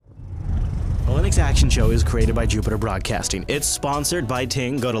Linux Action Show is created by Jupiter Broadcasting. It's sponsored by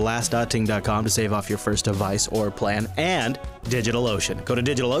Ting. Go to last.ting.com to save off your first device or plan. And DigitalOcean. Go to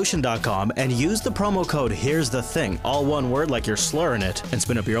DigitalOcean.com and use the promo code Here's the Thing, all one word like you're slurring it, and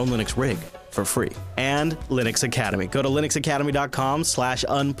spin up your own Linux rig for free. And Linux Academy. Go to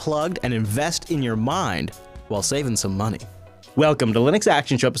linuxacademy.com/unplugged and invest in your mind while saving some money. Welcome to Linux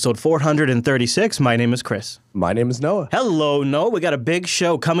Action Show, episode 436. My name is Chris. My name is Noah. Hello, Noah. We got a big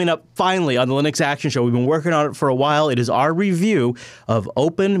show coming up finally on the Linux Action Show. We've been working on it for a while. It is our review of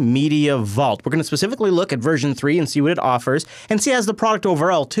OpenMediaVault. We're going to specifically look at version 3 and see what it offers, and see as the product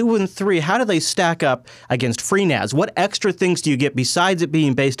overall, 2 and 3, how do they stack up against FreeNAS? What extra things do you get besides it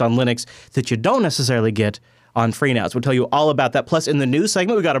being based on Linux that you don't necessarily get on FreeNAS? We'll tell you all about that. Plus, in the news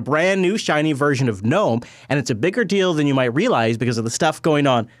segment, we got a brand new shiny version of GNOME, and it's a bigger deal than you might realize because of the stuff going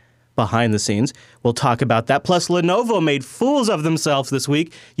on behind the scenes. We'll talk about that. Plus, Lenovo made fools of themselves this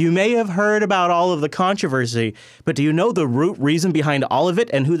week. You may have heard about all of the controversy, but do you know the root reason behind all of it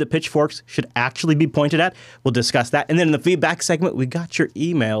and who the pitchforks should actually be pointed at? We'll discuss that. And then in the feedback segment, we got your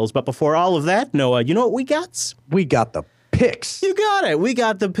emails. But before all of that, Noah, you know what we got? We got the picks. You got it. We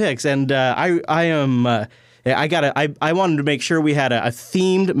got the picks. And I wanted to make sure we had a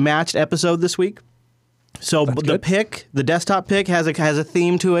themed matched episode this week. So the desktop pick has a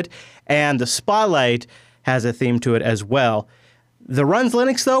theme to it, and the Spotlight has a theme to it as well. The Runs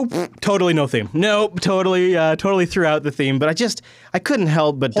Linux, though, totally no theme. Nope, totally threw out the theme, but I couldn't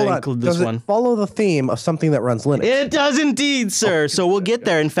help but include this one. Does it follow the theme of something that runs Linux? It does indeed, sir. So we'll get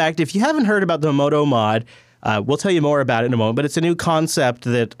there. In fact, if you haven't heard about the Moto mod, we'll tell you more about it in a moment, but it's a new concept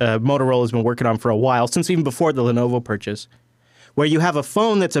that Motorola has been working on for a while, since even before the Lenovo purchase, where you have a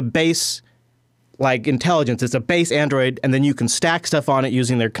phone that's a base, like intelligence. It's a base Android, and then you can stack stuff on it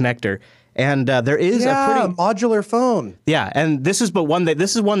using their connector. And there is a pretty modular phone. Yeah, and this is one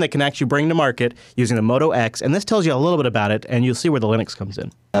that can actually bring to market using the Moto X, and this tells you a little bit about it, and you'll see where the Linux comes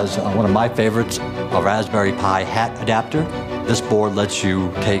in. As one of my favorites, a Raspberry Pi hat adapter. This board lets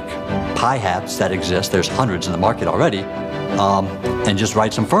you take Pi hats that exist, there's hundreds in the market already, and just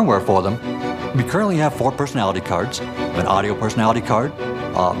write some firmware for them. We currently have 4 personality cards, an audio personality card,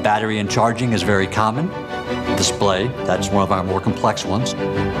 battery and charging is very common, display, that's one of our more complex ones,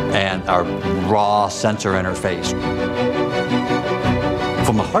 and our raw sensor interface.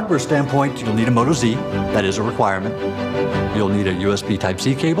 From a hardware standpoint, you'll need a Moto Z, that is a requirement. You'll need a USB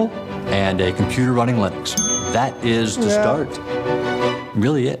Type-C cable and a computer running Linux. That is to start.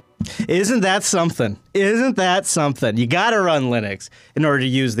 Really it. Isn't that something? Isn't that something? You gotta run Linux in order to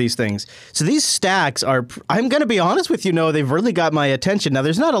use these things. So these stacks are, I'm gonna be honest with you, Noah, they've really got my attention. Now,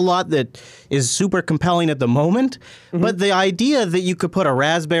 there's not a lot that is super compelling at the moment, but the idea that you could put a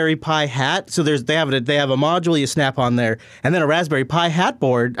Raspberry Pi hat, so they have a module you snap on there, and then a Raspberry Pi hat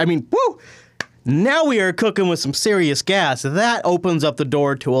board, I mean, woo! Now we are cooking with some serious gas. That opens up the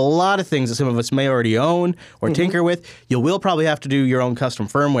door to a lot of things that some of us may already own or tinker with. You will probably have to do your own custom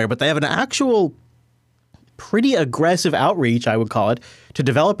firmware, but they have an actual pretty aggressive outreach, I would call it, to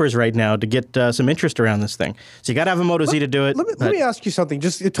developers right now to get some interest around this thing. So you got to have a Moto Z to do it. Let me ask you something,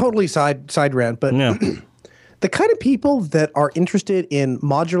 just a totally side rant, but the kind of people that are interested in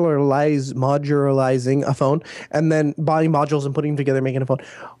modularizing a phone and then buying modules and putting them together, making a phone,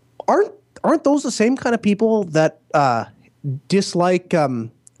 aren't those the same kind of people that dislike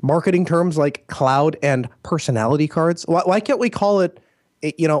marketing terms like cloud and personality cards? Why can't we call it,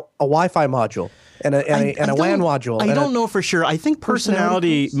 a Wi-Fi module and a WAN module? I don't know for sure. I think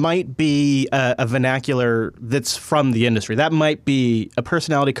personality might be a vernacular that's from the industry. That might be a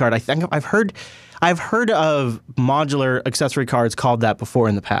personality card. I think I've heard of modular accessory cards called that before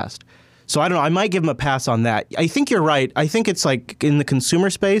in the past. So I don't know. I might give them a pass on that. I think you're right. I think it's like in the consumer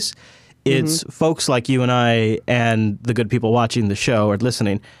space, it's folks like you and I and the good people watching the show or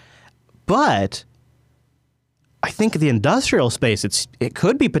listening. But I think the industrial space, it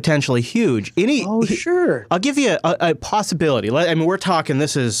could be potentially huge. Sure. I'll give you a possibility. I mean, we're talking,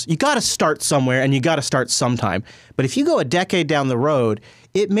 you got to start somewhere and you got to start sometime. But if you go a decade down the road,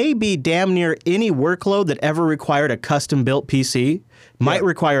 it may be damn near any workload that ever required a custom-built PC might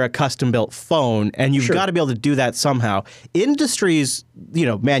require a custom-built phone, and you've got to be able to do that somehow. Industries,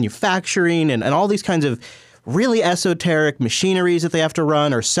 manufacturing and all these kinds of really esoteric machineries that they have to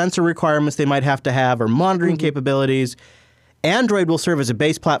run, or sensor requirements they might have to have, or monitoring capabilities. Android will serve as a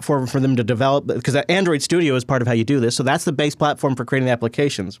base platform for them to develop, because Android Studio is part of how you do this, so that's the base platform for creating the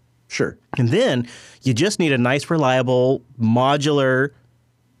applications. Sure. And then you just need a nice, reliable, modular,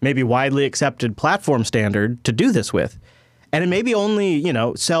 maybe widely accepted platform standard to do this with. And it maybe only,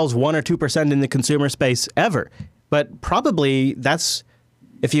 sells 1 or 2% in the consumer space ever. But probably that's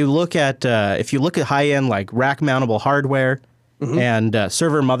If you look at high-end like rack-mountable hardware and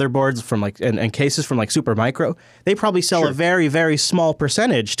server motherboards from like and cases from like Supermicro, they probably sell a very, very small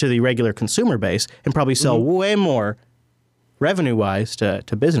percentage to the regular consumer base and probably sell way more revenue-wise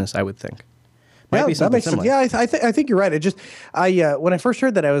to business, I would think. That makes sense. Yeah, I think you're right. It just when I first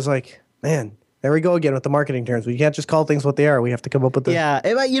heard that, I was like, man, there we go again with the marketing terms. We can't just call things what they are. We have to come up with the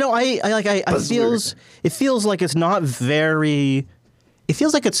it feels like it's not very. It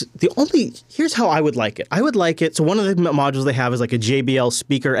feels like it's the only. Here's how I would like it. I would like it. So one of the modules they have is like a JBL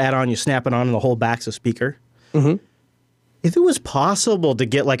speaker add-on. You snap it on, and the whole back's a speaker. If it was possible to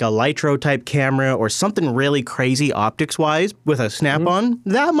get like a Litro type camera or something really crazy optics-wise with a snap-on,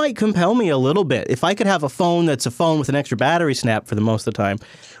 that might compel me a little bit. If I could have a phone that's a phone with an extra battery snap for the most of the time.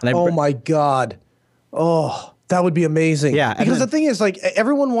 And my God. Oh, that would be amazing. Yeah. Because the thing is, like,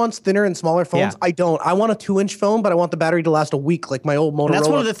 everyone wants thinner and smaller phones. Yeah. I don't. I want a 2-inch phone, but I want the battery to last a week like my old Motorola. And that's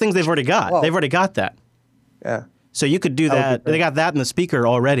one of the things they've already got. Whoa. They've already got that. Yeah. So you could do that. They got that in the speaker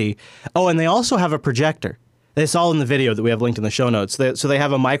already. Oh, and they also have a projector. It's all in the video that we have linked in the show notes. So they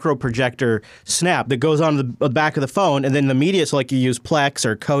have a micro projector snap that goes on the back of the phone, and then the media, so like you use Plex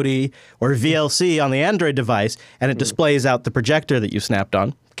or Kodi or VLC on the Android device, and it displays out the projector that you snapped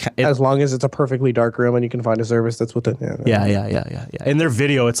on. As long as it's a perfectly dark room and you can find a service that's within it. Yeah. In their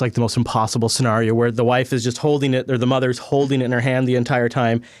video, it's like the most impossible scenario where the wife is just holding it, or the mother's holding it in her hand the entire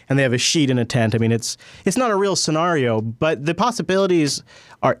time, and they have a sheet in a tent. I mean, it's not a real scenario, but the possibilities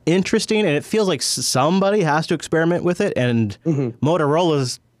are interesting, and it feels like somebody has to experiment with it. And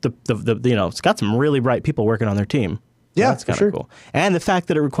Motorola's it's got some really bright people working on their team. So yeah, that's kind of cool. And the fact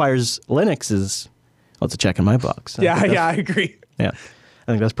that it requires Linux is, well, it's a check in my box. I agree. Yeah.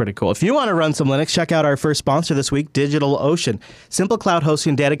 I think that's pretty cool. If you want to run some Linux, check out our first sponsor this week, DigitalOcean. Simple cloud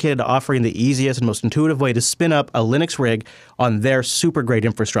hosting dedicated to offering the easiest and most intuitive way to spin up a Linux rig on their super great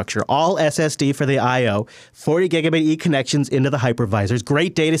infrastructure. All SSD for the I/O, 40 gigabit E connections into the hypervisors,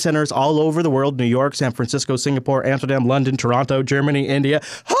 great data centers all over the world, New York, San Francisco, Singapore, Amsterdam, London, Toronto, Germany, India.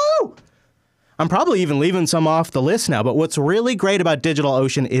 Oh! I'm probably even leaving some off the list now, but what's really great about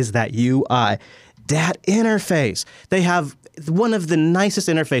DigitalOcean is that UI. That interface. They have one of the nicest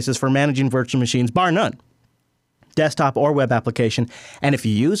interfaces for managing virtual machines, bar none. Desktop or web application. And if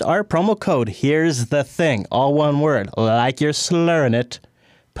you use our promo code, here's the thing, all one word, like you're slurring it,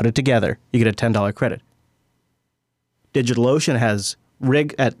 put it together, you get a $10 credit. DigitalOcean has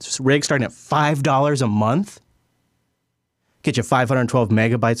rig starting at $5 a month. Get you 512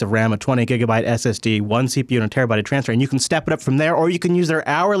 megabytes of RAM, a 20 gigabyte SSD, 1 CPU, and a terabyte of transfer, and you can step it up from there, or you can use their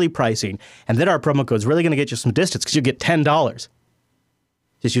hourly pricing. And then our promo code is really going to get you some distance because you get $10.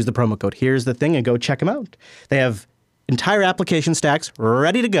 Just use the promo code. Here's the thing, and go check them out. They have entire application stacks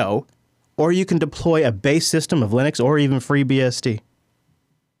ready to go, or you can deploy a base system of Linux or even FreeBSD.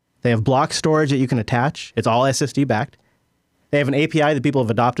 They have block storage that you can attach. It's all SSD backed. They have an API that people have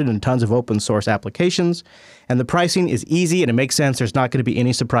adopted in tons of open source applications, and the pricing is easy and it makes sense. There's not going to be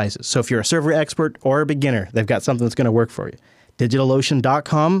any surprises. So if you're a server expert or a beginner, they've got something that's going to work for you.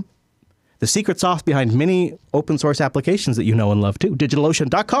 DigitalOcean.com, the secret sauce behind many open source applications that you know and love too.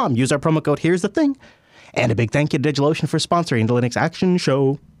 DigitalOcean.com. Use our promo code, here's the thing. And a big thank you to DigitalOcean for sponsoring the Linux Action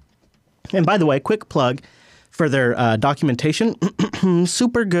Show. And by the way, quick plug for their documentation.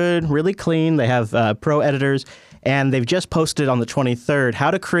 Super good, really clean. They have pro editors. And they've just posted on the 23rd how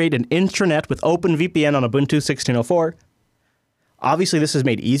to create an intranet with OpenVPN on Ubuntu 16.04. Obviously, this is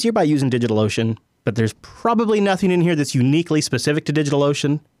made easier by using DigitalOcean, but there's probably nothing in here that's uniquely specific to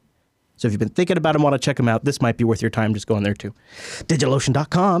DigitalOcean. So if you've been thinking about them, want to check them out, this might be worth your time just going there too.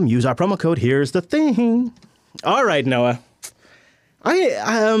 DigitalOcean.com. Use our promo code. Here's the thing. All right, Noah.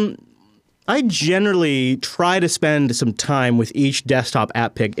 I generally try to spend some time with each desktop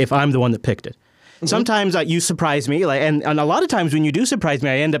app pick if I'm the one that picked it. Sometimes you surprise me, and a lot of times when you do surprise me,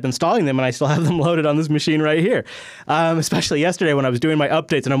 I end up installing them, and I still have them loaded on this machine right here. Especially yesterday when I was doing my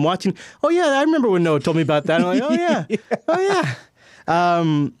updates, and I'm watching, oh yeah, I remember when Noah told me about that. I'm like, oh yeah, oh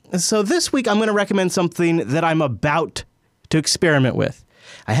yeah. So this week I'm going to recommend something that I'm about to experiment with.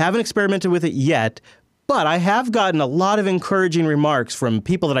 I haven't experimented with it yet, but I have gotten a lot of encouraging remarks from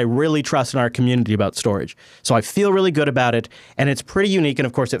people that I really trust in our community about storage. So I feel really good about it, and it's pretty unique, and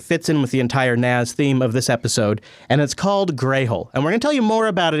of course it fits in with the entire NAS theme of this episode, and it's called Greyhole. And we're going to tell you more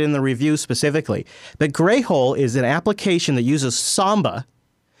about it in the review specifically. But Greyhole is an application that uses Samba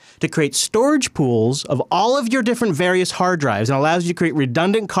to create storage pools of all of your different various hard drives and allows you to create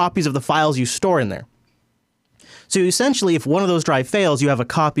redundant copies of the files you store in there. So essentially, if one of those drives fails, you have a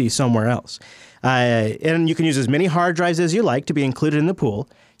copy somewhere else. And you can use as many hard drives as you like to be included in the pool.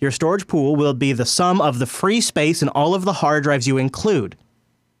 Your storage pool will be the sum of the free space in all of the hard drives you include.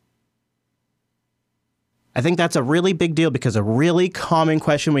 I think that's a really big deal because a really common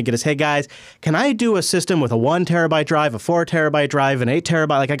question we get is, hey guys, can I do a system with a 1 terabyte drive, a 4 terabyte drive, an 8 terabyte?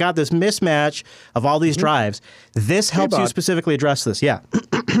 Like I got this mismatch of all these drives. This helps you specifically address this. Yeah.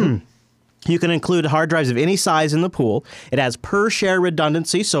 You can include hard drives of any size in the pool. It has per share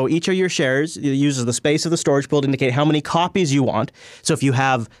redundancy, so each of your shares uses the space of the storage pool to indicate how many copies you want. So if you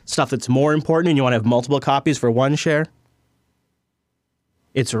have stuff that's more important and you want to have multiple copies for one share,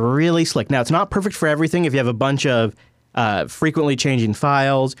 it's really slick. Now, it's not perfect for everything. If you have a bunch of frequently changing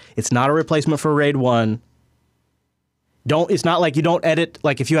files, it's not a replacement for RAID 1. It's not like you don't edit,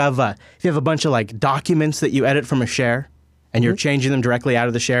 like if you have a bunch of like documents that you edit from a share and you're changing them directly out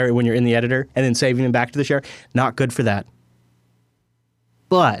of the share when you're in the editor and then saving them back to the share, not good for that.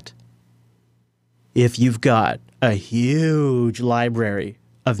 But if you've got a huge library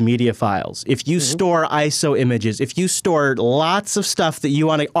of media files, if you store ISO images, if you store lots of stuff that you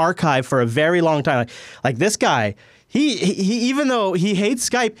want to archive for a very long time, like this guy, he even though he hates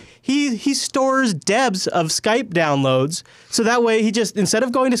Skype, he stores debs of Skype downloads, so that way he just, instead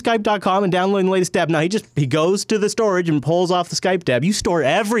of going to Skype.com and downloading the latest deb, now he goes to the storage and pulls off the Skype deb. You store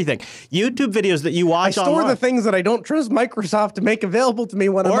everything. YouTube videos that you watch online. I store the things that I don't trust Microsoft to make available to me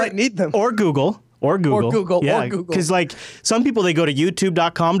when I might need them. Or Google. Yeah, because like some people, they go to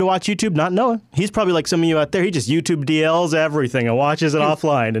youtube.com to watch YouTube, not knowing. He's probably like some of you out there. He just YouTube DLs everything and watches it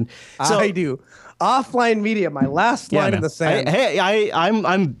offline. And so, I do. Offline media, my last line in the sand.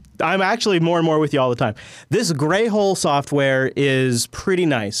 I'm actually more and more with you all the time. This Greyhole software is pretty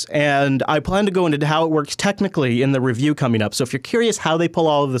nice, and I plan to go into how it works technically in the review coming up. So if you're curious how they pull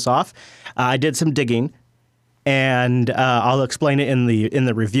all of this off, I did some digging, and I'll explain it in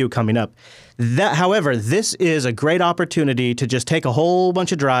the review coming up. However, this is a great opportunity to just take a whole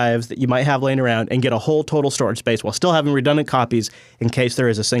bunch of drives that you might have laying around and get a whole total storage space while still having redundant copies in case there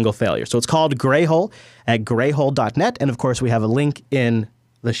is a single failure. So it's called Greyhole at greyhole.net, and of course we have a link in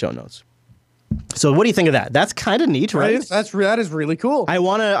the show notes. So what do you think of that? That's kind of neat, right? That is really cool.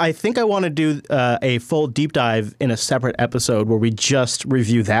 I think I want to do a full deep dive in a separate episode where we just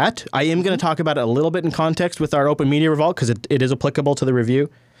review that. I am going to talk about it a little bit in context with our OpenMediaVault because it is applicable to the review.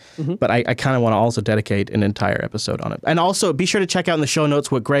 But I kind of want to also dedicate an entire episode on it. And also, be sure to check out in the show notes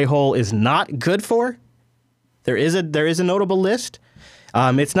what Greyhole is not good for. There is a notable list.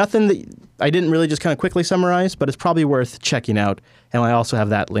 It's nothing that I didn't really just kind of quickly summarize, but it's probably worth checking out. And I also have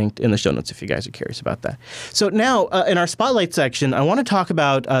that linked in the show notes if you guys are curious about that. So now, in our Spotlight section, I want to talk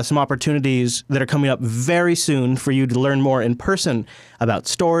about some opportunities that are coming up very soon for you to learn more in person about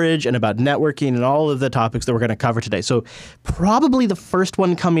storage and about networking and all of the topics that we're going to cover today. So probably the first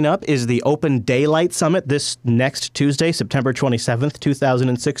one coming up is the Open Daylight Summit this next Tuesday, September 27th,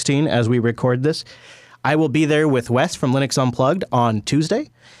 2016, as we record this. I will be there with Wes from Linux Unplugged on Tuesday,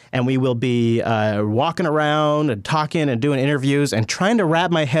 and we will be walking around and talking and doing interviews and trying to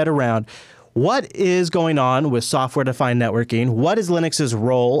wrap my head around what is going on with software-defined networking. What is Linux's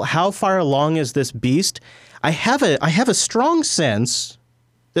role? How far along is this beast? I have a strong sense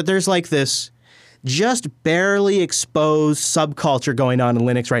that there's like this just barely exposed subculture going on in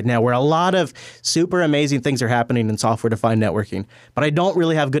Linux right now where a lot of super amazing things are happening in software-defined networking, but I don't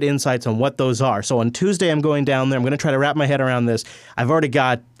really have good insights on what those are. So on Tuesday, I'm going down there. I'm going to try to wrap my head around this. I've already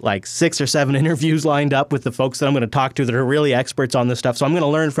got like 6 or 7 interviews lined up with the folks that I'm going to talk to that are really experts on this stuff. So I'm going to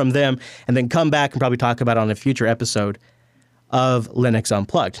learn from them and then come back and probably talk about it on a future episode of Linux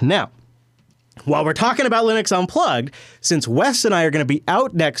Unplugged. Now, while we're talking about Linux Unplugged, since Wes and I are going to be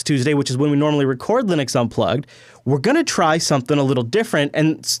out next Tuesday, which is when we normally record Linux Unplugged, we're going to try something a little different.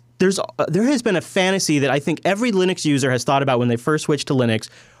 And there has been a fantasy that I think every Linux user has thought about when they first switch to Linux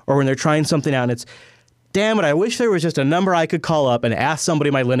or when they're trying something out. And it's, damn it, I wish there was just a number I could call up and ask somebody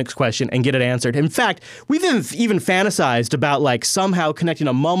my Linux question and get it answered. In fact, we've even fantasized about like somehow connecting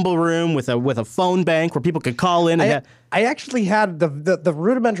a mumble room with a phone bank where people could call in. I actually had the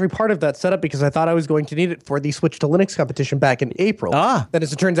rudimentary part of that set up because I thought I was going to need it for the Switch to Linux competition back in April. Then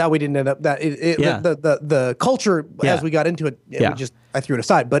as it turns out, we didn't end up that. The culture, as we got into it, I threw it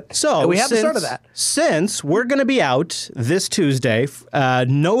aside. But so we have the start of that. Since we're going to be out this Tuesday,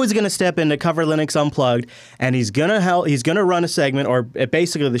 Noah's going to step in to cover Linux Unplugged, and he's going to run a segment, or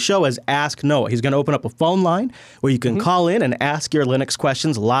basically the show is Ask Noah. He's going to open up a phone line where you can call in and ask your Linux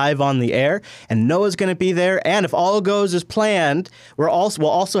questions live on the air, and Noah's going to be there. And if all goes shows as planned. We'll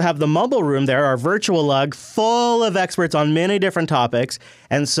also have the Mumble Room there, our virtual lug, full of experts on many different topics.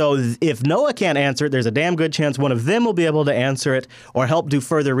 And so if Noah can't answer it, there's a damn good chance one of them will be able to answer it or help do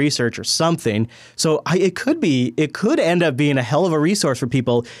further research or something. So it could end up being a hell of a resource for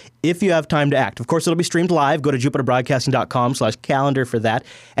people if you have time to act. Of course, it'll be streamed live. Go to jupiterbroadcasting.com/calendar for that.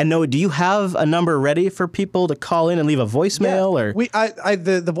 And Noah, do you have a number ready for people to call in and leave a voicemail? Or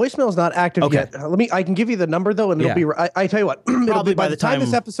the voicemail is not active yet. I can give you the number though, and it'll be. I tell you what, it'll be by the time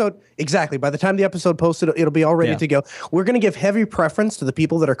this episode. Exactly, by the time the episode posted, it'll be all ready to go. We're going to give heavy preference to the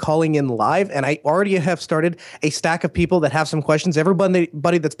people that are calling in live, and I already have started a stack of people that have some questions.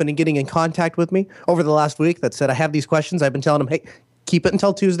 Everybody that's been getting in contact with me over the last week that said I have these questions, I've been telling them, hey, keep it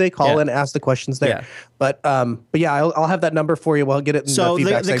until Tuesday. Call in, ask the questions there. Yeah. But yeah, I'll have that number for you. We'll get it. In the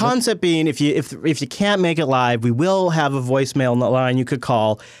feedback the concept being, if you can't make it live, we will have a voicemail line you could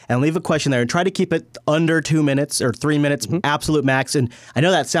call and leave a question there and try to keep it under 2 minutes or 3 minutes, absolute max. And I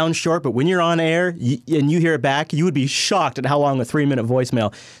know that sounds short, but when you're on air and you hear it back, you would be shocked at how long a 3-minute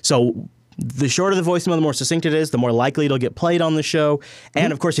voicemail. So the shorter the voicemail, the more succinct it is, the more likely it'll get played on the show.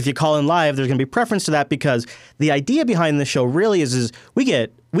 And of course, if you call in live, there's going to be preference to that because the idea behind the show really is we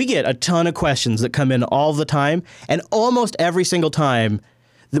get a ton of questions that come in all the time, and almost every single time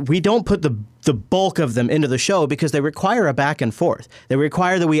we don't put the bulk of them into the show because they require a back and forth. They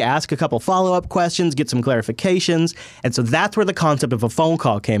require that we ask a couple follow-up questions, get some clarifications, and so that's where the concept of a phone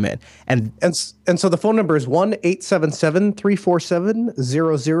call came in. And so the phone number is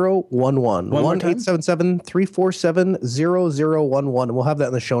 1-877-347-0011. 1-877-347-0011. We'll have that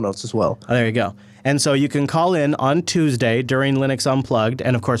in the show notes as well. Oh, there you go. And so you can call in on Tuesday during Linux Unplugged,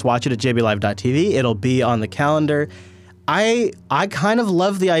 and of course watch it at jblive.tv. It'll be on the calendar. I kind of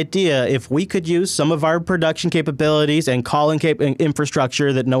love the idea if we could use some of our production capabilities and calling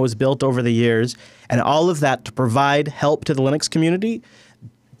infrastructure that Noah's built over the years and all of that to provide help to the Linux community.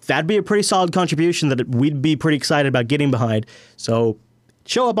 That'd be a pretty solid contribution that we'd be pretty excited about getting behind. So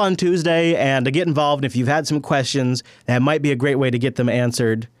show up on Tuesday and to get involved. If you've had some questions, that might be a great way to get them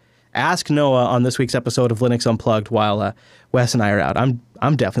answered. Ask Noah on this week's episode of Linux Unplugged while Wes and I are out. I'm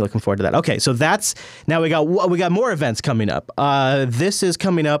definitely looking forward to that. Okay, so now we got more events coming up. This is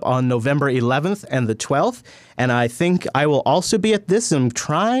coming up on November 11th and the 12th, and I think I will also be at this. I'm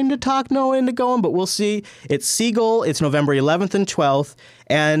trying to talk Noah into going, but we'll see. It's Siegel. It's November 11th and 12th,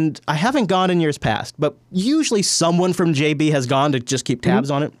 and I haven't gone in years past, but usually someone from JB has gone to just keep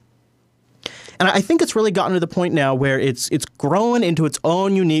tabs on it. And I think it's really gotten to the point now where it's grown into its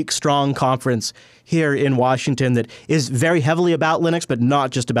own unique, strong conference here in Washington that is very heavily about Linux, but not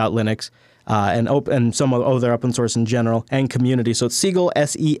just about Linux, and some other open source in general, and community. So it's Siegel,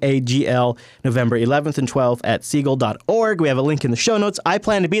 SEAGL, November 11th and 12th at siegel.org. We have a link in the show notes. I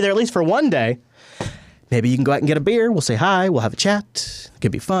plan to be there at least for one day. Maybe you can go out and get a beer. We'll say hi. We'll have a chat. It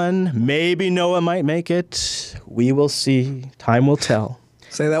could be fun. Maybe Noah might make it. We will see. Time will tell.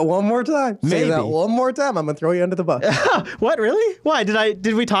 Say that one more time. Maybe. Say that one more time. I'm gonna throw you under the bus. What, really? Why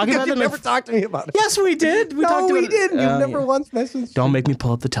did we talk about it? You never talked to me about it. Yes, we did. We didn't. You've never once messaged. Don't make me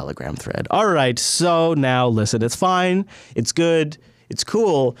pull up the Telegram thread. All right. So now listen. It's fine. It's good. It's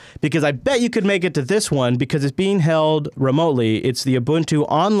cool because I bet you could make it to this one because it's being held remotely. It's the Ubuntu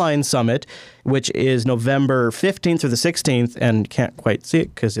Online Summit, which is November 15th through the 16th, and can't quite see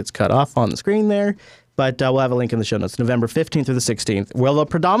it because it's cut off on the screen there. But we'll have a link in the show notes, November 15th through the 16th, where they'll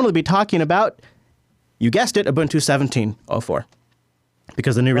predominantly be talking about, you guessed it, Ubuntu 17.04,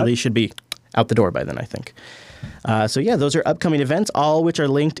 because the new release should be out the door by then, I think. So yeah, those are upcoming events, all which are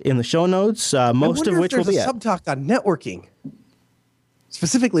linked in the show notes, most of which will be at. There's a subtalk on networking,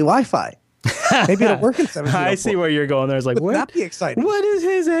 specifically Wi-Fi. Maybe it'll work in 17.04. I see where you're going there. It's like, Wouldn't that be exciting? What is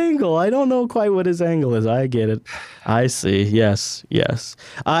his angle? I don't know quite what his angle is. I get it. I see. Yes.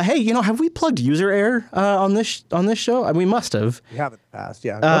 Hey, have we plugged user error on this show? We must have. We have in the past,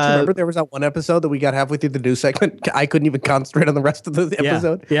 yeah. Don't you remember there was that one episode that we got halfway through the news segment? I couldn't even concentrate on the rest of the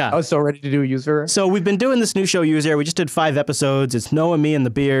episode. Yeah. I was so ready to do a user error. So we've been doing this new show, User Error. We just did 5 episodes. It's Noah, me, and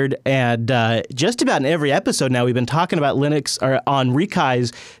the Beard. And just about in every episode now, we've been talking about Linux or on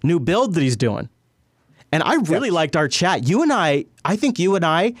Rikai's new build that he's doing. And I really liked our chat. I think you and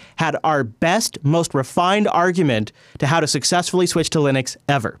I had our best, most refined argument to how to successfully switch to Linux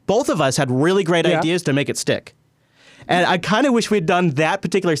ever. Both of us had really great ideas to make it stick. And I kind of wish we'd done that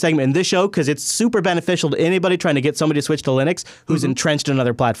particular segment in this show because it's super beneficial to anybody trying to get somebody to switch to Linux who's entrenched in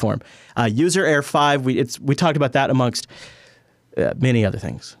another platform. User Error 5, we talked about that amongst many other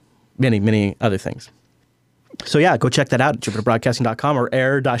things. Many other things. So yeah, go check that out at jupiterbroadcasting.com or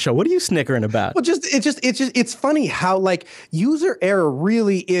error.show. What are you snickering about? Well, it's funny how user error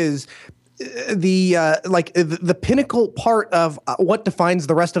really is. the pinnacle part of what defines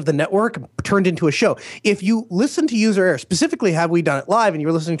the rest of the network turned into a show. If you listen to user error, specifically had we done it live and you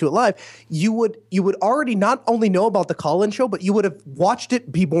were listening to it live, you would already not only know about the call-in show, but you would have watched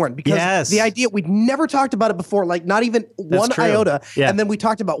it be born, because the idea, we'd never talked about it before, like not even one iota. Yeah. And then we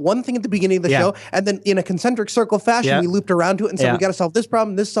talked about one thing at the beginning of the show, and then in a concentric circle fashion, we looped around to it and said, we got to solve this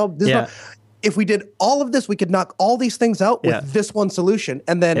problem, this problem. If we did all of this, we could knock all these things out with this one solution,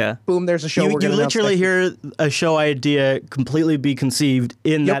 and then boom, there's a show. You literally hear a show idea completely be conceived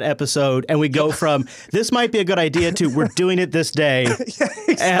in that episode, and we go from this might be a good idea to we're doing it this day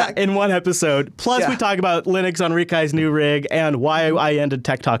in one episode. Plus, we talk about Linux on Rikai's new rig and why I ended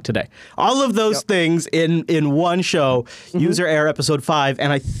Tech Talk today. All of those things in one show. User Error episode 5,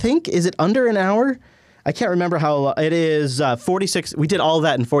 and I think, is it under an hour? I can't remember how it is. 46. We did all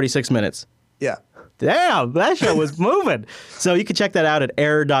that in 46 minutes. Yeah. Damn, that show was moving. So you can check that out at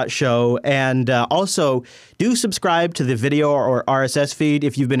error.show. And also, do subscribe to the video or RSS feed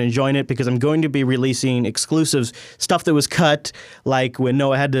if you've been enjoying it, because I'm going to be releasing exclusives, stuff that was cut, like when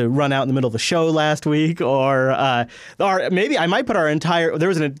Noah had to run out in the middle of the show last week, or maybe I might put our entire,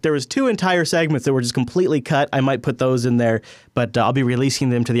 there was 2 entire segments that were just completely cut. I might put those in there, but I'll be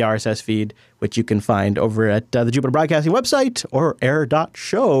releasing them to the RSS feed, which you can find over at the Jupiter Broadcasting website or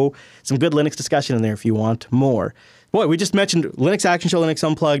error.show. Some good Linux discussion in there if you want more. Boy, we just mentioned Linux Action Show, Linux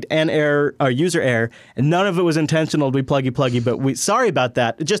Unplugged, and User Error, and none of it was intentional to be pluggy, but sorry about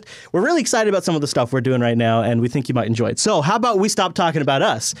that. We're really excited about some of the stuff we're doing right now, and we think you might enjoy it. So how about we stop talking about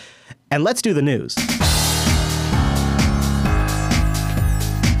us, and let's do the news.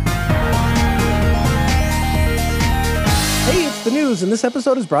 The news in this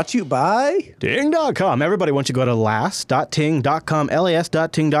episode is brought to you by Ting.com. Everybody, wants to go to last.ting.com,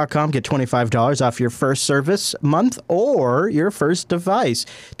 las.ting.com, get $25 off your first service month or your first device.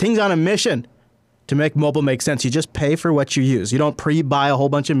 Ting's on a mission to make mobile make sense. You just pay for what you use. You don't pre-buy a whole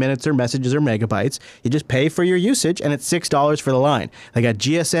bunch of minutes or messages or megabytes. You just pay for your usage, and it's $6 for the line. They got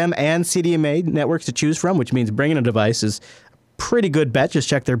GSM and CDMA networks to choose from, which means bringing a device is pretty good bet. Just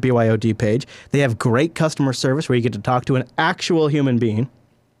check their BYOD page. They have great customer service where you get to talk to an actual human being,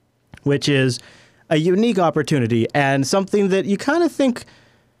 which is a unique opportunity and something that you kind of think,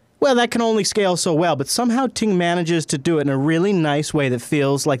 well, that can only scale so well, but somehow Ting manages to do it in a really nice way that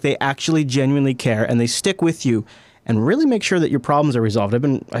feels like they actually genuinely care and they stick with you and really make sure that your problems are resolved.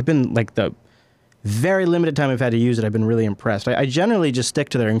 I've been like the very limited time I've had to use it, I've been really impressed. I generally just stick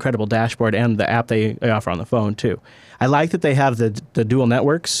to their incredible dashboard and the app they offer on the phone, too. I like that they have the dual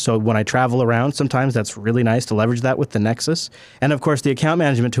networks, so when I travel around, sometimes that's really nice to leverage that with the Nexus. And, of course, the account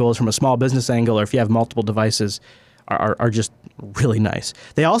management tools from a small business angle, or if you have multiple devices, are just really nice.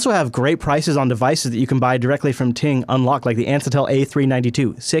 They also have great prices on devices that you can buy directly from Ting unlocked, like the Ansitel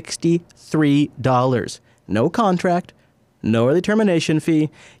A392, $63. No contract. No early termination fee.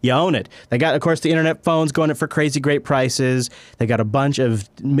 You own it. They got, of course, the internet phones going up for crazy great prices. They got a bunch of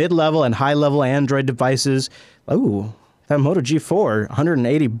mid-level and high-level Android devices. Ooh, that Moto G4,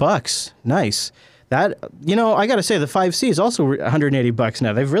 $180. Nice. That, I got to say, the 5C is also $180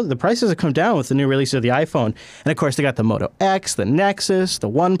 now. The prices have come down with the new release of the iPhone. And, of course, they got the Moto X, the Nexus, the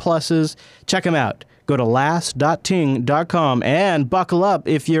OnePluses. Check them out. Go to last.ting.com and buckle up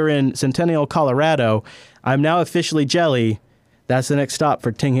if you're in Centennial, Colorado. I'm now officially jelly. That's the next stop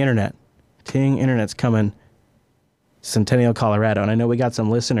for Ting Internet. Ting Internet's coming to Centennial, Colorado. And I know we got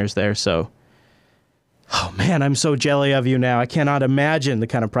some listeners there, so... Oh, man, I'm so jelly of you now. I cannot imagine the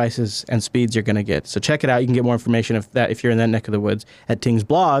kind of prices and speeds you're going to get. So check it out. You can get more information if you're in that neck of the woods at Ting's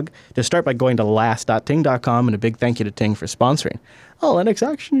blog. Just start by going to last.ting.com, and a big thank you to Ting for sponsoring Linux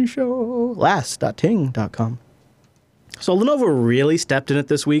Action Show. Last.ting.com. So Lenovo really stepped in it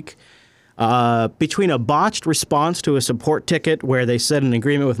this week. Between a botched response to a support ticket where they said an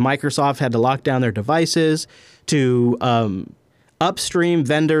agreement with Microsoft had to lock down their devices, to upstream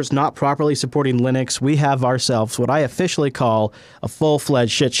vendors not properly supporting Linux, we have ourselves what I officially call a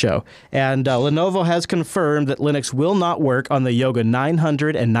full-fledged shit show. And Lenovo has confirmed that Linux will not work on the Yoga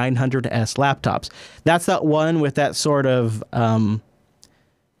 900 and 900S laptops. That's that one with that sort of, I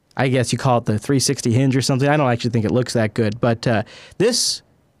guess you call it the 360 hinge or something. I don't actually think it looks that good. But this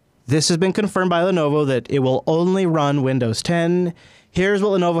has been confirmed by Lenovo that it will only run Windows 10. Here's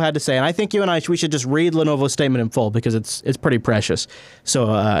what Lenovo had to say, and I think you and we should just read Lenovo's statement in full because it's pretty precious.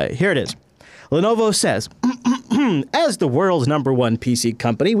 So here it is. Lenovo says, as the world's #1 PC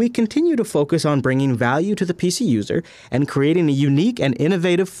company, we continue to focus on bringing value to the PC user and creating a unique and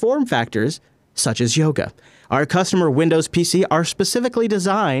innovative form factors such as Yoga. Our customer Windows PC are specifically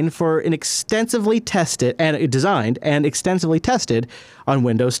designed for an extensively tested and designed and extensively tested on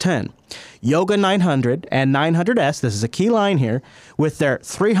Windows 10. Yoga 900 and 900S, this is a key line here, with their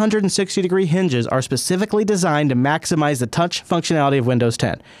 360-degree hinges are specifically designed to maximize the touch functionality of Windows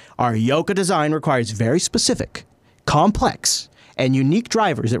 10. Our Yoga design requires very specific, complex, and unique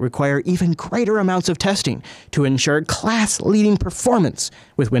drivers that require even greater amounts of testing to ensure class-leading performance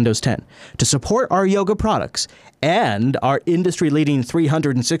with Windows 10. To support our Yoga products and our industry-leading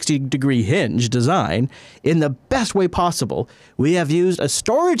 360-degree hinge design in the best way possible, we have used a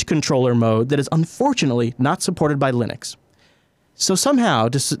storage controller mode that is unfortunately not supported by Linux. So somehow,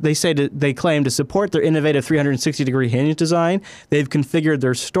 they claim to support their innovative 360-degree hinge design, they've configured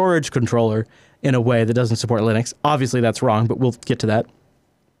their storage controller in a way that doesn't support Linux. Obviously, that's wrong, but we'll get to that.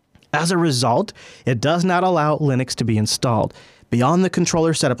 As a result, it does not allow Linux to be installed. Beyond the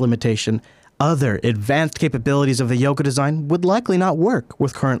controller setup limitation, other advanced capabilities of the Yoga design would likely not work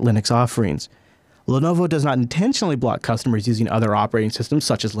with current Linux offerings. Lenovo does not intentionally block customers using other operating systems,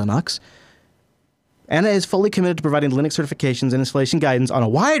 such as Linux, and is fully committed to providing Linux certifications and installation guidance on a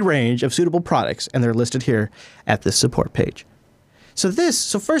wide range of suitable products, and they're listed here at this support page. So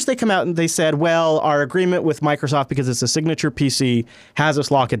first they come out and they said, well, our agreement with Microsoft, because it's a signature PC, has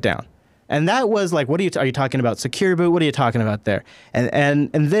us lock it down. And that was like, are you talking about Secure Boot? What are you talking about there? And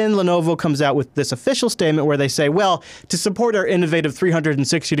then Lenovo comes out with this official statement where they say, well, to support our innovative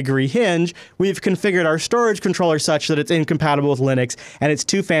 360-degree hinge, we've configured our storage controller such that it's incompatible with Linux and it's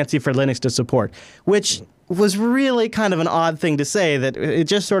too fancy for Linux to support, which was really kind of an odd thing to say, that it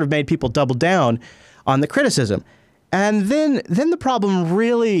just sort of made people double down on the criticism. And then the problem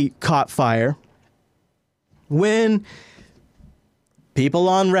really caught fire when people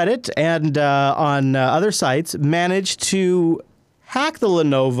on Reddit and on other sites managed to hack the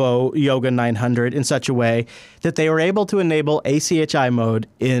Lenovo Yoga 900 in such a way that they were able to enable ACHI mode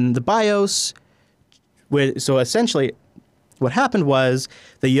in the BIOS. So essentially, what happened was,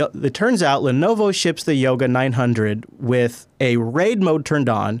 it turns out Lenovo ships the Yoga 900 with a RAID mode turned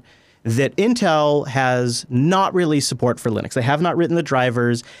on that Intel has not released support for Linux. They have not written the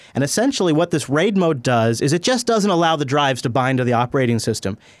drivers, and essentially what this RAID mode does is it just doesn't allow the drives to bind to the operating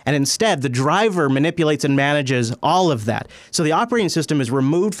system, and instead the driver manipulates and manages all of that. So the operating system is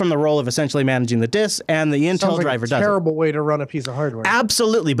removed from the role of essentially managing the disk, and the Intel driver does it. Terrible way to run a piece of hardware.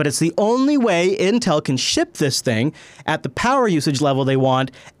 Absolutely, but it's the only way Intel can ship this thing at the power usage level they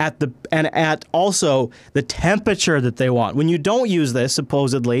want, and at also the temperature that they want. When you don't use this,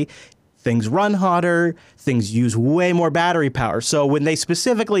 supposedly, things run hotter, things use way more battery power. So when they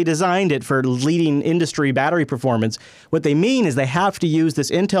specifically designed it for leading industry battery performance, what they mean is they have to use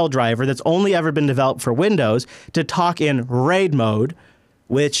this Intel driver that's only ever been developed for Windows to talk in RAID mode,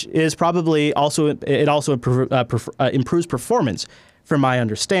 which is probably also, improves performance from my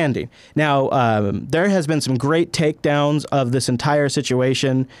understanding. Now, there has been some great takedowns of this entire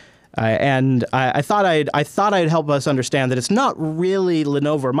situation. And I thought I'd help us understand that it's not really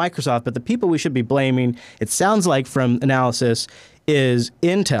Lenovo or Microsoft, but the people we should be blaming, it sounds like from analysis, is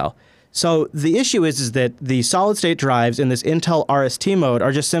Intel. So the issue is that the solid-state drives in this Intel RST mode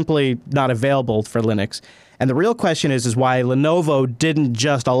are just simply not available for Linux. And the real question is why Lenovo didn't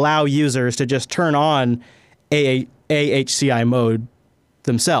just allow users to just turn on AHCI mode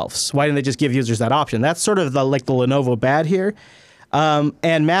themselves. Why didn't they just give users that option? That's sort of the Lenovo bad here.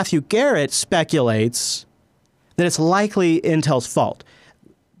 And Matthew Garrett speculates that it's likely Intel's fault.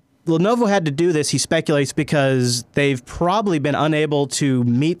 Lenovo had to do this, he speculates, because they've probably been unable to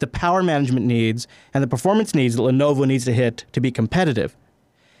meet the power management needs and the performance needs that Lenovo needs to hit to be competitive.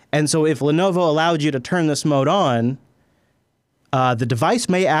 And so if Lenovo allowed you to turn this mode on, the device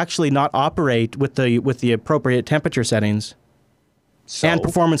may actually not operate with the appropriate temperature settings, and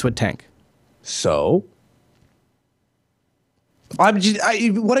performance would tank. So?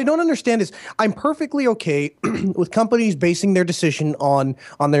 What I don't understand is I'm perfectly okay with companies basing their decision on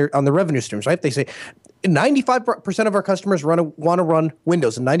the revenue streams, right? They say 95% of our customers want to run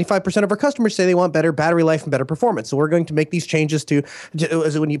Windows, and 95% of our customers say they want better battery life and better performance. So we're going to make these changes to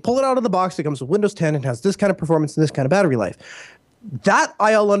when you pull it out of the box, it comes with Windows 10 and has this kind of performance and this kind of battery life. That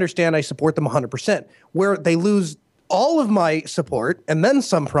I'll understand. I support them 100%. Where they lose all of my support, and then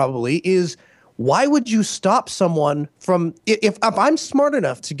some probably, is why would you stop someone from, if I'm smart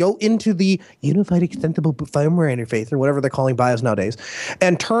enough to go into the Unified Extensible Firmware Interface, or whatever they're calling BIOS nowadays,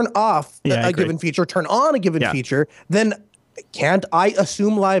 and turn off a given feature, turn on a given feature, then can't I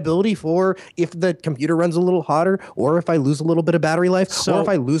assume liability for if the computer runs a little hotter, or if I lose a little bit of battery life, or if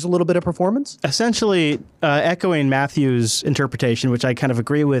I lose a little bit of performance? Essentially, echoing Matthew's interpretation, which I kind of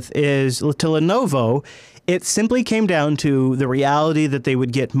agree with, is to Lenovo, it simply came down to the reality that they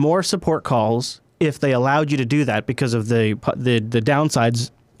would get more support calls if they allowed you to do that because of the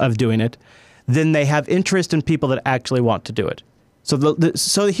downsides of doing it, then they have interest in people that actually want to do it. So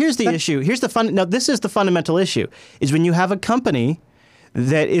so here's the issue. Here's the Now this is the fundamental issue: is when you have a company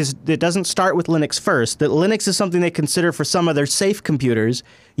that doesn't start with Linux first. That Linux is something they consider for some of their safe computers.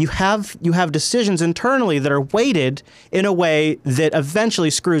 You have decisions internally that are weighted in a way that eventually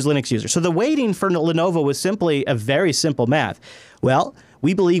screws Linux users. So the weighting for Lenovo was simply a very simple math. Well,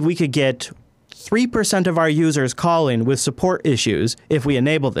 we believe we could get 3% of our users calling with support issues if we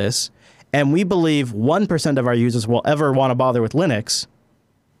enable this. And we believe 1% of our users will ever want to bother with Linux.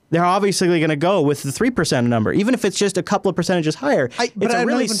 They're obviously going to go with the 3% number, even if it's just a couple of percentages higher. It's a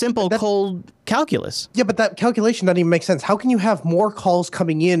really simple, cold calculus. Yeah, but that calculation doesn't even make sense. How can you have more calls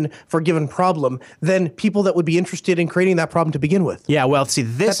coming in for a given problem than people that would be interested in creating that problem to begin with? Yeah, well, see,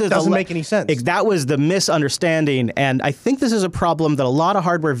 that doesn't make any sense. That was the misunderstanding, and I think this is a problem that a lot of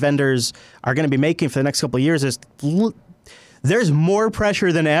hardware vendors are going to be making for the next couple of years. There's more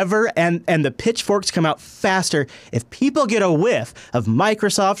pressure than ever, and the pitchforks come out faster. If people get a whiff of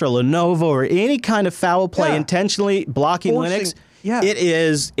Microsoft or Lenovo or any kind of foul play intentionally blocking Linux, it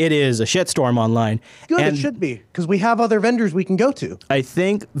is a shitstorm online. Good, it should be, because we have other vendors we can go to. I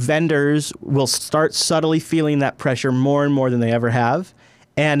think vendors will start subtly feeling that pressure more and more than they ever have.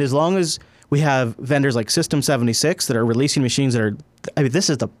 And as long as we have vendors like System76 that are releasing machines that are, I mean,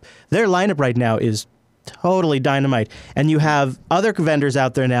 their lineup right now is totally dynamite. And you have other vendors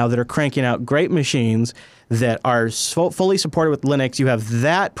out there now that are cranking out great machines that are fully supported with Linux. You have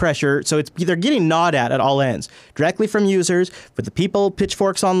that pressure. So they're getting gnawed at all ends, directly from users, with the people,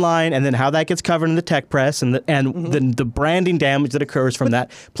 pitchforks online, and then how that gets covered in the tech press and the branding damage that occurs from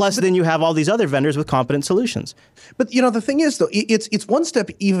that. Plus, then you have all these other vendors with competent solutions. But, the thing is, though, it's one step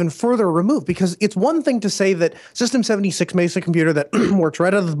even further removed, because it's one thing to say that System76 makes a computer that works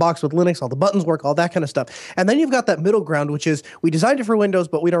right out of the box with Linux, all the buttons work, all that kind of stuff. And then you've got that middle ground, which is we designed it for Windows,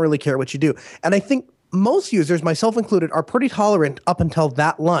 but we don't really care what you do. And I think most users, myself included, are pretty tolerant up until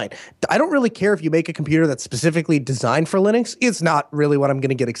that line. I don't really care if you make a computer that's specifically designed for Linux. It's not really what I'm going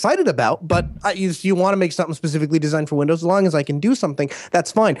to get excited about, but you want to make something specifically designed for Windows, as long as I can do something, that's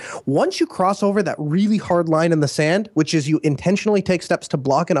fine. Once you cross over that really hard line in the sand, which is you intentionally take steps to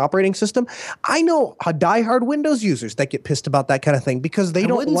block an operating system, I know diehard Windows users that get pissed about that kind of thing, because they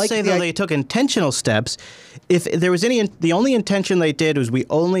don't like... I wouldn't say that they took intentional steps. If there was the only intention they did was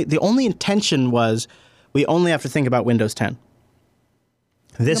we only have to think about Windows 10.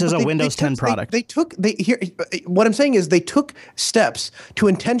 This is a Windows 10 product. What I'm saying is they took steps to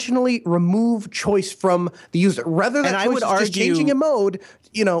intentionally remove choice from the user, rather than just changing a mode,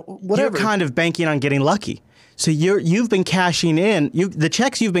 whatever. You're kind of banking on getting lucky. So you've been cashing in. The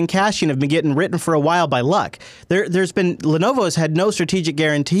checks you've been cashing have been getting written for a while by luck. Lenovo has had no strategic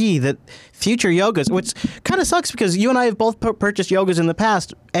guarantee that future Yogas, which kind of sucks because you and I have both purchased Yogas in the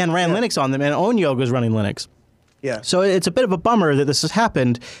past and ran Linux on them and own Yogas running Linux. Yeah. So it's a bit of a bummer that this has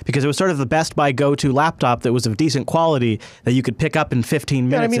happened, because it was sort of the Best Buy go-to laptop that was of decent quality that you could pick up in 15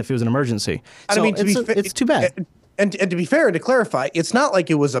 minutes if it was an emergency. So it's too bad. And to be fair and to clarify, it's not like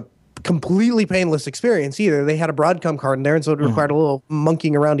it was a completely painless experience either. They had a Broadcom card in there, and so it required a little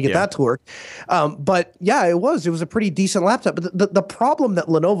monkeying around to get that to work. But yeah, it was a pretty decent laptop. But the problem that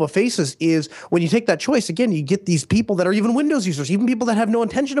Lenovo faces is when you take that choice, again, you get these people that are even Windows users, even people that have no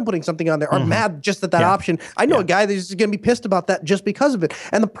intention of putting something on there, are mad just at that option. I know a guy that's going to be pissed about that just because of it.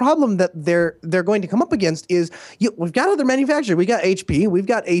 And the problem that they're going to come up against is we've got other manufacturers. We got HP, we've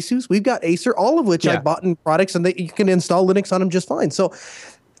got Asus, we've got Acer, all of which I bought in products, and you can install Linux on them just fine. So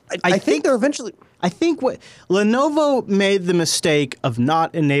I think they're eventually... I think what Lenovo made the mistake of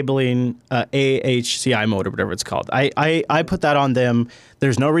not enabling AHCI mode, or whatever it's called. I put that on them.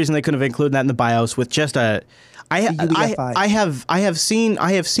 There's no reason they couldn't have included that in the BIOS with just a... I have seen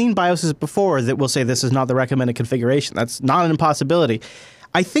BIOSes before that will say this is not the recommended configuration. That's not an impossibility.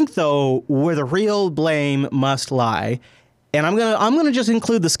 I think, though, where the real blame must lie, and I'm gonna just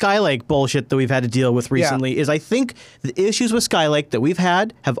include the Skylake bullshit that we've had to deal with recently, is I think the issues with Skylake that we've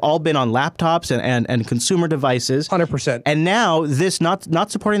had have all been on laptops and consumer devices. 100%. And now this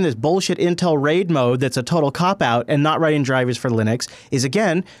not supporting this bullshit Intel RAID mode that's a total cop-out and not writing drivers for Linux is,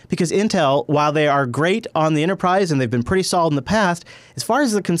 again, because Intel, while they are great on the enterprise and they've been pretty solid in the past, as far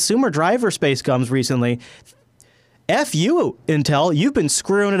as the consumer driver space comes recently, F you, Intel, you've been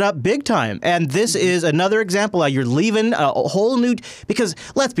screwing it up big time. And this is another example how you're leaving a whole new... Because,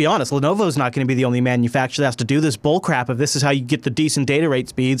 let's be honest, Lenovo's not going to be the only manufacturer that has to do this bullcrap if this is how you get the decent data rate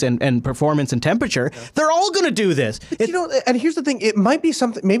speeds and performance and temperature. Yeah. They're all going to do this. And here's the thing. It might be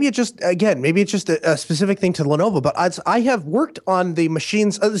something... Maybe it's just a specific thing to Lenovo, but I have worked on the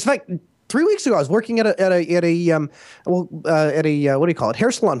machines... in fact... 3 weeks ago, I was working at a what do you call it,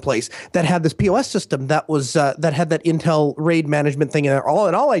 hair salon place that had this POS system that was that had that Intel RAID management thing in there.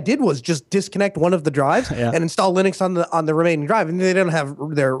 All I did was just disconnect one of the drives and install Linux on the remaining drive. And they didn't have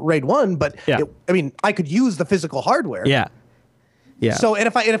their RAID 1, but I could use the physical hardware. Yeah. Yeah. So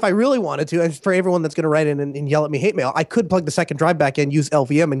if I really wanted to, and for everyone that's going to write in and yell at me hate mail, I could plug the second drive back in, use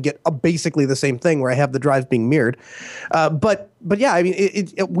LVM, and get basically the same thing where I have the drives being mirrored. But yeah, I mean,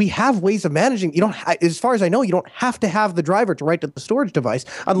 we have ways of managing. You don't, as far as I know, you don't have to have the driver to write to the storage device,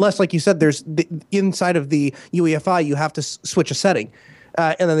 unless, like you said, there's inside of the UEFI you have to switch a setting.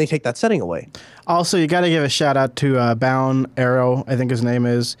 And then they take that setting away. Also, you got to give a shout out to Bound Arrow, I think his name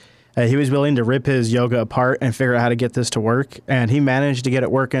is. He was willing to rip his Yoga apart and figure out how to get this to work, and he managed to get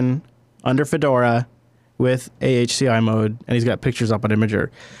it working under Fedora with AHCI mode, and he's got pictures up on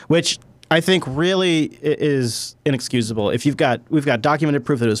Imager, which I think really is inexcusable. We've got documented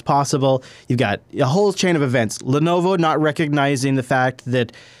proof that it was possible. You've got a whole chain of events. Lenovo not recognizing the fact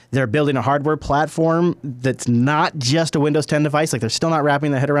that they're building a hardware platform that's not just a Windows 10 device. Like, they're still not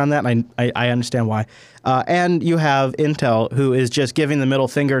wrapping their head around that, and I understand why. And you have Intel, who is just giving the middle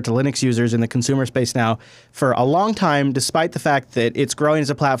finger to Linux users in the consumer space now for a long time, despite the fact that it's growing as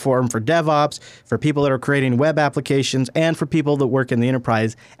a platform for DevOps, for people that are creating web applications, and for people that work in the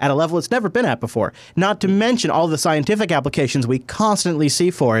enterprise at a level it's never been at before. Not to mention all the scientific applications we constantly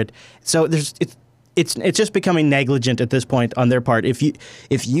see for it. So it's just becoming negligent at this point on their part.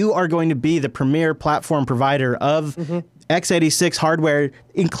 If you are going to be the premier platform provider of x86 hardware,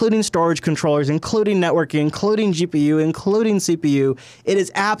 including storage controllers, including networking, including GPU, including CPU, it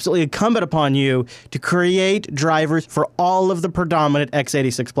is absolutely incumbent upon you to create drivers for all of the predominant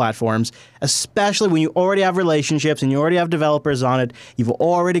x86 platforms, especially when you already have relationships and you already have developers on it. You've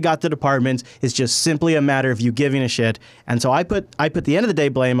already got the departments. It's just simply a matter of you giving a shit. And so I put the end of the day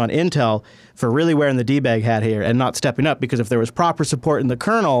blame on Intel for really wearing the D-bag hat here and not stepping up, because if there was proper support in the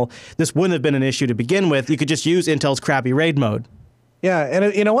kernel, this wouldn't have been an issue to begin with. You could just use Intel's crappy RAID mode. Yeah,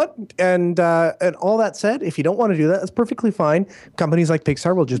 and you know what? And all that said, if you don't want to do that, that's perfectly fine. Companies like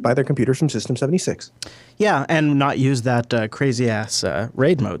Pixar will just buy their computers from System 76. Yeah, and not use that crazy-ass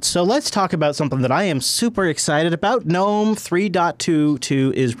RAID mode. So let's talk about something that I am super excited about. GNOME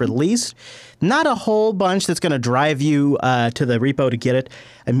 3.2.2 is released. Not a whole bunch that's going to drive you to the repo to get it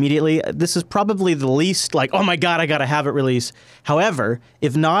immediately. This is probably the least, like, oh my God, I got to have it release. However,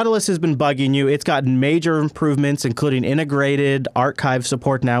 if Nautilus has been bugging you, it's gotten major improvements, including integrated archive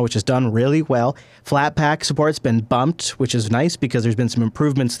support now, which is done really well. Flatpak support's been bumped, which is nice because there's been some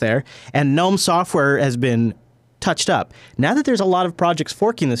improvements there. And GNOME software has been touched up. Now that there's a lot of projects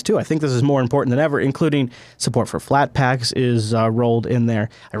forking this too, I think this is more important than ever, including support for Flatpaks is rolled in there.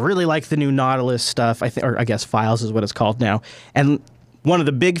 I really like the new Nautilus stuff, or I guess Files is what it's called now. And one of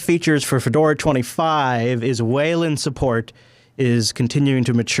the big features for Fedora 25 is Wayland support is continuing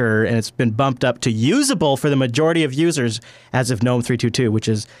to mature, and it's been bumped up to usable for the majority of users as of GNOME 3.2.2, which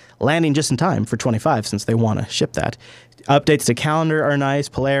is landing just in time for 25 since they want to ship that. Updates to calendar are nice.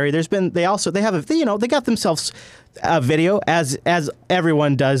 Polari. They got themselves a video as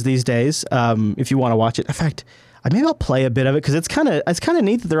everyone does these days. If you want to watch it, in fact, maybe I'll play a bit of it because it's kind of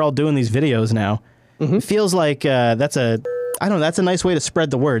neat that they're all doing these videos now. It feels like that's a nice way to spread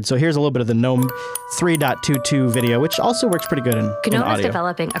the word. So here's a little bit of the GNOME 3.2.2 video, which also works pretty good in GNOME audio. is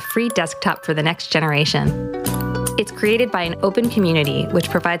developing a free desktop for the next generation. It's created by an open community, which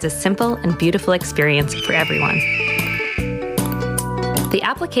provides a simple and beautiful experience for everyone. The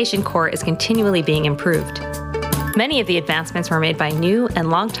application core is continually being improved. Many of the advancements were made by new and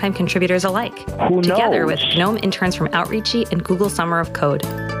longtime contributors alike, together with GNOME interns from Outreachy and Google Summer of Code.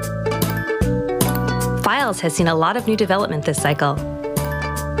 Files has seen a lot of new development this cycle.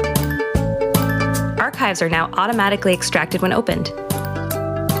 Archives are now automatically extracted when opened.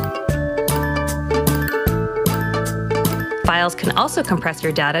 Files can also compress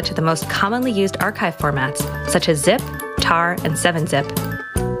your data to the most commonly used archive formats, such as zip, tar, and 7-zip.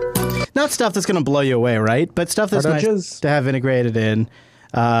 Not stuff that's going to blow you away, right? But stuff that's nice to have integrated in.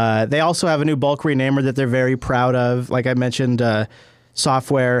 They also have a new bulk renamer that they're very proud of. Like I mentioned,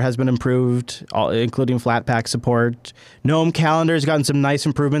 software has been improved, including Flatpak support. GNOME Calendar has gotten some nice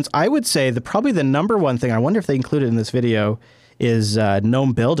improvements. I would say probably the number one thing, I wonder if they included in this video, is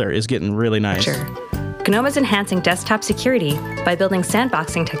GNOME Builder is getting really nice. Sure. GNOME is enhancing desktop security by building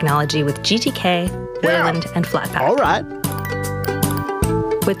sandboxing technology with GTK, Wayland, and Flatpak. All right.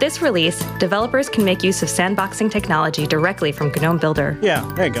 With this release, developers can make use of sandboxing technology directly from GNOME Builder. Yeah,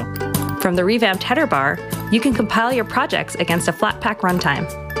 there you go. From the revamped header bar, you can compile your projects against a Flatpak runtime.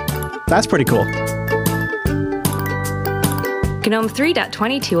 That's pretty cool. GNOME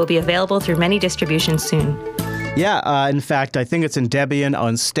 3.22 will be available through many distributions soon. Yeah, in fact, I think it's in Debian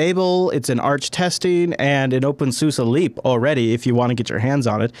Unstable, it's in Arch Testing, and in OpenSUSE Leap already if you want to get your hands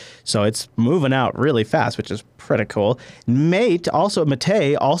on it. So it's moving out really fast, which is pretty cool. Mate also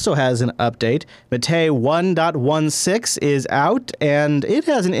has an update. Mate 1.16 is out, and it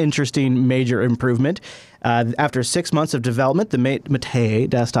has an interesting major improvement. After 6 months of development, the Mate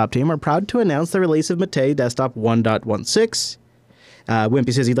desktop team are proud to announce the release of Mate Desktop 1.16.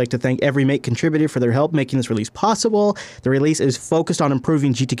 Wimpy says he'd like to thank every Mate contributor for their help making this release possible. The release is focused on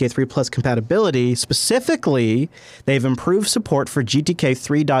improving GTK 3 Plus compatibility. Specifically, they've improved support for GTK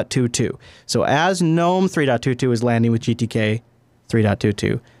 3.22. So as GNOME 3.22 is landing with GTK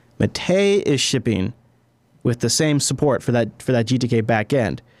 3.22, Mate is shipping with the same support for that GTK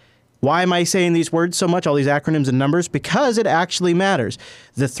backend. Why am I saying these words so much, all these acronyms and numbers? Because it actually matters.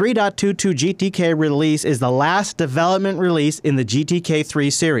 The 3.22 GTK release is the last development release in the GTK 3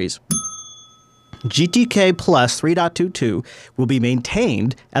 series. GTK Plus 3.22 will be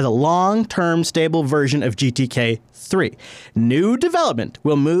maintained as a long-term stable version of GTK 3. New development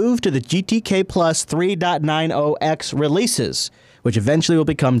will move to the GTK Plus 3.90X releases, which eventually will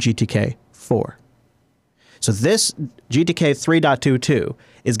become GTK 4. So this GTK 3.22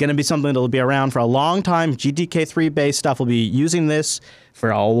 is going to be something that will be around for a long time. GTK 3-based stuff will be using this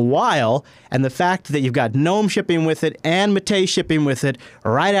for a while. And the fact that you've got GNOME shipping with it and Mate shipping with it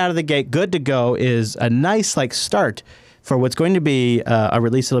right out of the gate, good to go, is a nice start for what's going to be a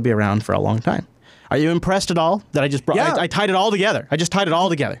release that will be around for a long time. Are you impressed at all that I just brought? Yeah. I tied it all together. I just tied it all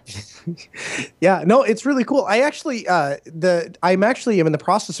together. Yeah, no, it's really cool. I'm actually am in the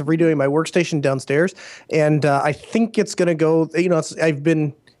process of redoing my workstation downstairs, and I think it's going to go. It's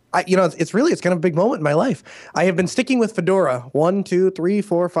kind of a big moment in my life. I have been sticking with Fedora 1, 2, 3,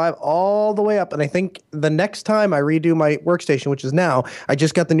 4, 5, all the way up, and I think the next time I redo my workstation, which is now, I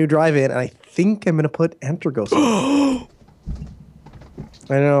just got the new drive in, and I think I'm going to put Antergos in.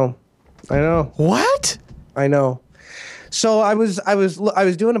 I know. What? I know. So I was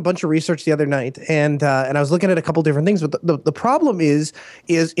doing a bunch of research the other night, and I was looking at a couple different things. But the problem is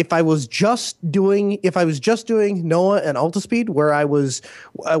if I was just doing Noah and Altispeed, where I was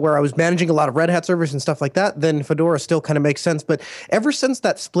managing a lot of Red Hat servers and stuff like that, then Fedora still kind of makes sense. But ever since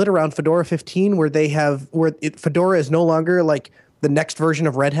that split around Fedora 15, Fedora is no longer like the next version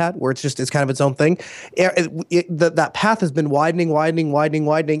of Red Hat, where it's kind of its own thing. That path has been widening,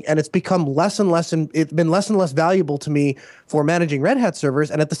 and it's become less and less, and it's been less and less valuable to me for managing Red Hat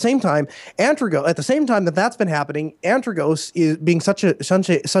servers. And at the same time, that's been happening, Antergos is being such a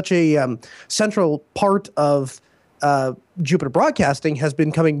central part of Jupyter Broadcasting has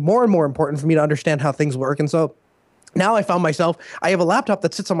been becoming more and more important for me to understand how things work. And so now I found myself, I have a laptop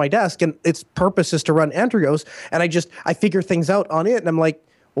that sits on my desk, and its purpose is to run Antergos, and I figure things out on it, and I'm like,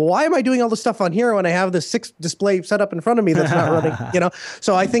 well, why am I doing all this stuff on here when I have this 6 display set up in front of me that's not running,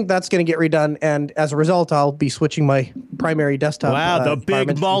 So I think that's going to get redone, and as a result, I'll be switching my primary desktop. Wow, the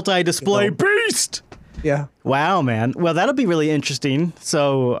big multi-display beast! Yeah. Wow, man. Well, that'll be really interesting.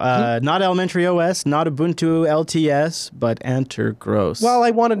 So not Elementary OS, not Ubuntu LTS, but Antergos. Well,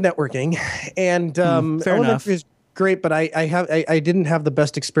 I wanted networking, and fair enough. Elementary is great, but I didn't have the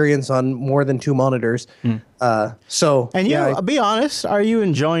best experience on more than 2 monitors. Be honest, are you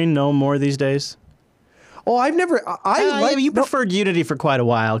enjoying GNOME more these days? Oh, I've never. You preferred Unity for quite a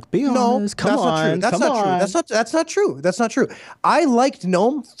while. Be honest. Come on. That's not true. That's not true. I liked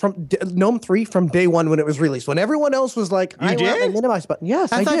GNOME from GNOME 3 from day one when it was released. When everyone else was like, I want a minimize button.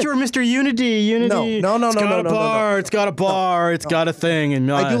 Yes, I thought you were Mr. Unity. No. It's got a bar. It's got a thing.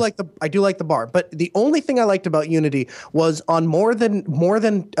 And I do like the bar. But the only thing I liked about Unity was on more than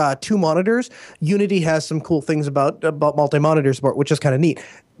 2 monitors. Unity has some cool things about multi-monitor support, which is kind of neat.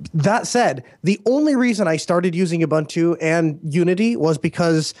 That said, the only reason I started using Ubuntu and Unity was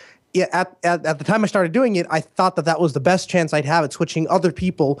because at the time I started doing it, I thought that was the best chance I'd have at switching other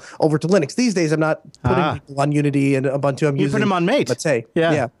people over to Linux. These days, I'm not putting people on Unity and Ubuntu. I'm using put them on Mate. Mate.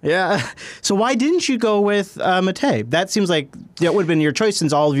 Yeah. So why didn't you go with Mate? That seems like that would have been your choice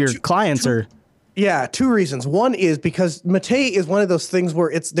since all of your clients are... Yeah, 2 reasons. One is because Mate is one of those things where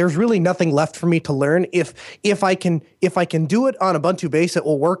there's really nothing left for me to learn. If I can do it on Ubuntu base, it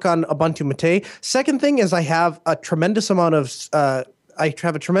will work on Ubuntu Mate. Second thing is I have a tremendous amount of I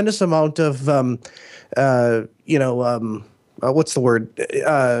have a tremendous amount of what's the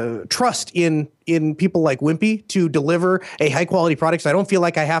word? Trust in people like Wimpy to deliver a high quality product. So I don't feel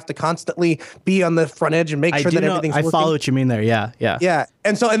like I have to constantly be on the front edge and make sure that everything's working. I follow what you mean there. Yeah.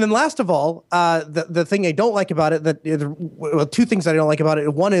 And then last of all, the thing I don't like about it, two things I don't like about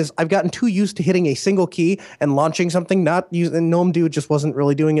it. One is I've gotten too used to hitting a single key and launching something. And Gnome Dude just wasn't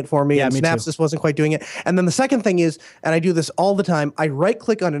really doing it for me. Yeah, and me Snaps too. just wasn't quite doing it. And then the second thing is, and I do this all the time, I right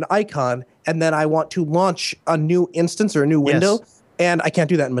click on an icon and then I want to launch a new instance or a new window. Yes. And I can't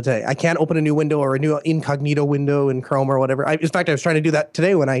do that in Mate. I can't open a new window or a new incognito window in Chrome or whatever. In fact, I was trying to do that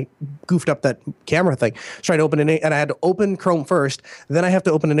today when I goofed up that camera thing. I was trying to open and I had to open Chrome first. Then I have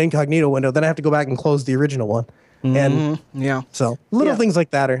to open an incognito window. Then I have to go back and close the original one. And so little things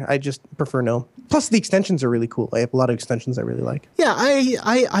like that I just prefer Gnome. Plus the extensions are really cool. I have a lot of extensions I really like. Yeah,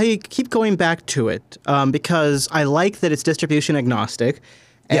 I keep going back to it because I like that it's distribution agnostic.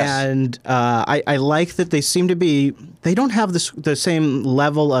 Yes. And I like that they don't have the same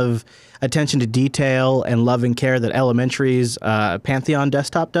level of attention to detail and love and care that Elementary's Pantheon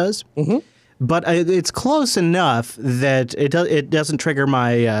desktop does. Mm-hmm. But it's close enough that it doesn't trigger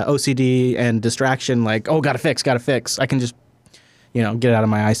my OCD and distraction like, oh, gotta fix. I can just, get it out of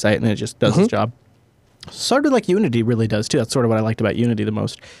my eyesight and it just does its job. Sort of like Unity really does too. That's sort of what I liked about Unity the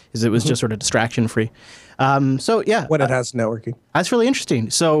most, is it was just sort of distraction free. So yeah, when it has networking, that's really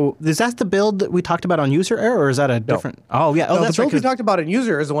interesting. So is that the build that we talked about on User Error, or is that a different? No. Oh yeah, that's the build we talked about in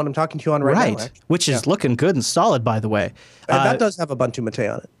User is the one I'm talking to you on right now. Which is looking good and solid, by the way. That does have Ubuntu Mate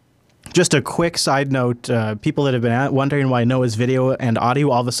on it. Just a quick side note, people that have been wondering why Noah's video and audio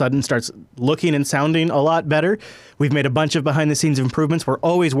all of a sudden starts looking and sounding a lot better. We've made a bunch of behind-the-scenes improvements. We're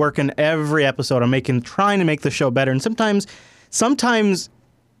always working every episode on trying to make the show better. And sometimes,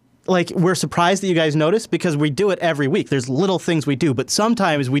 like, we're surprised that you guys notice because we do it every week. There's little things we do, but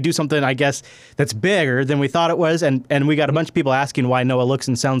sometimes we do something, I guess, that's bigger than we thought it was, and we got a bunch of people asking why Noah looks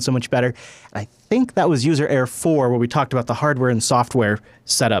and sounds so much better. I think that was User Error 4, where we talked about the hardware and software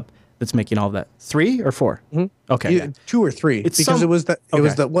setup that's making all of that. 3 or 4? Mm-hmm. Okay. Yeah. 2 or 3. It was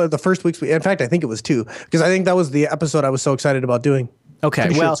one of the first weeks. In fact, I think it was 2, because I think that was the episode I was so excited about doing. Okay,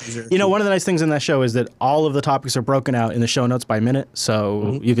 well, one of the nice things in that show is that all of the topics are broken out in the show notes by minute,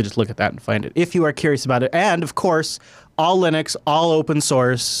 so you could just look at that and find it if you are curious about it. And, of course, all Linux, all open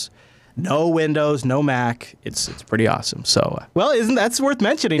source, no Windows, no Mac. It's pretty awesome. So, that's worth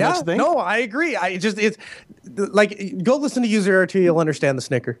mentioning, don't you think? No, I agree. It's like, go listen to User Error 2, you'll understand the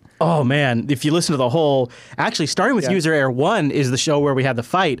snicker. Oh, man, if you listen to the whole... Actually, starting with User Error 1 is the show where we had the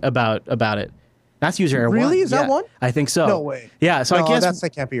fight about it. That's User Error 1. Really? Is that one? I think so. No way. Yeah, so I guess...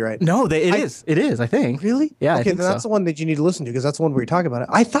 that can't be right. No, it is. It is, I think. Really? Yeah, okay, then that's the one that you need to listen to, because that's the one where you're talking about it.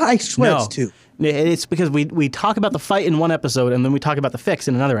 I swear it's 2. It's because we talk about the fight in one episode, and then we talk about the fix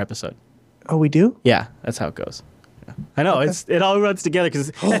in another episode. Oh, we do? Yeah, that's how it goes. Yeah. I know, it all runs together,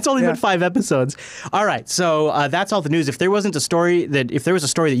 because it's only been 5 episodes. All right, so that's all the news. If there was a story that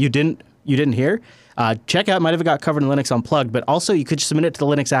you didn't hear, check out, might have got covered in Linux Unplugged, but also you could submit it to the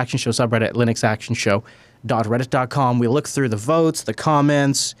Linux Action Show subreddit at linuxactionshow.reddit.com. We look through the votes, the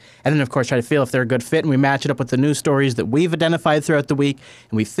comments, and then, of course, try to feel if they're a good fit, and we match it up with the news stories that we've identified throughout the week,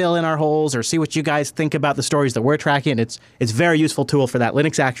 and we fill in our holes or see what you guys think about the stories that we're tracking. It's a very useful tool for that,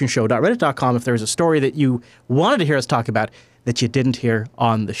 linuxactionshow.reddit.com, if there's a story that you wanted to hear us talk about that you didn't hear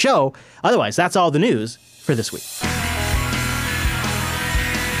on the show. Otherwise, that's all the news for this week.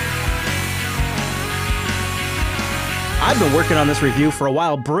 I've been working on this review for a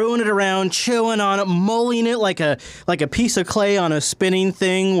while, brewing it around, chewing on it, mulling it like a piece of clay on a spinning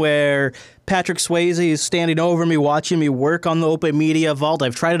thing where Patrick Swayze is standing over me, watching me work on the OpenMediaVault.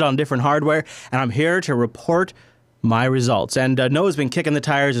 I've tried it on different hardware, and I'm here to report my results. And Noah's been kicking the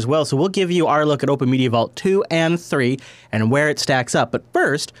tires as well, so we'll give you our look at OpenMediaVault 2 and 3 and where it stacks up. But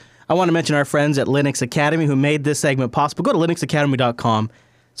first, I want to mention our friends at Linux Academy who made this segment possible. Go to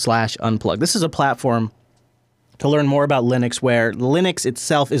linuxacademy.com/unplug. This is a platform to learn more about Linux, where Linux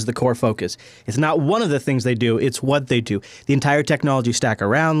itself is the core focus. It's not one of the things they do, it's what they do. The entire technology stack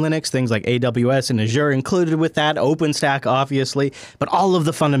around Linux, things like AWS and Azure included with that, OpenStack obviously, but all of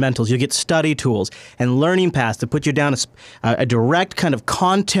the fundamentals. You get study tools and learning paths to put you down a direct kind of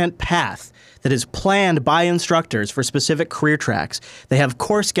content path that is planned by instructors for specific career tracks. They have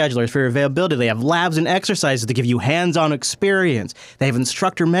course schedulers for your availability. They have labs and exercises to give you hands-on experience. They have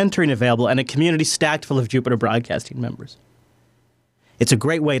instructor mentoring available and a community stacked full of Jupiter Broadcasting members. It's a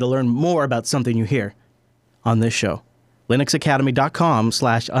great way to learn more about something you hear on this show.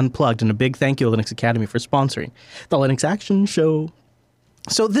 linuxacademy.com/unplugged, and a big thank you to Linux Academy for sponsoring the Linux Action Show.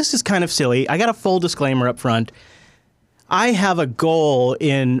 So this is kind of silly. I got a full disclaimer up front. I have a goal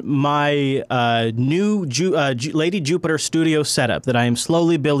in my new Lady Jupiter Studio setup that I am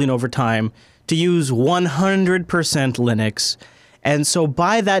slowly building over time to use 100% Linux. And so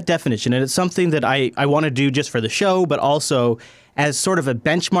by that definition, and it's something that I want to do just for the show, but also as sort of a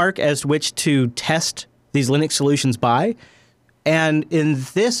benchmark as which to test these Linux solutions by. And in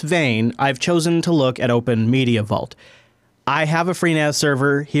this vein, I've chosen to look at OpenMediaVault. I have a FreeNAS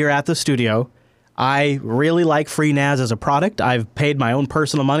server here at the studio. I really like FreeNAS as a product. I've paid my own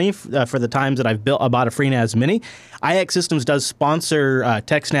personal money for the times that I bought a FreeNAS Mini. IX Systems does sponsor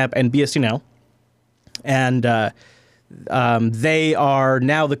TechSnap and BSD Now. And they are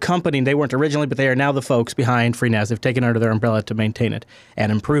now the company. They weren't originally, but they are now the folks behind FreeNAS. They've taken it under their umbrella to maintain it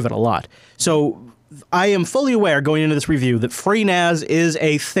and improve it a lot. So I am fully aware going into this review that FreeNAS is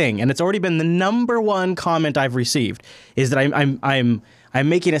a thing, and it's already been the #1 comment I've received, is that I'm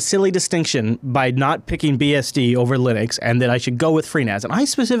making a silly distinction by not picking BSD over Linux, and that I should go with FreeNAS. And I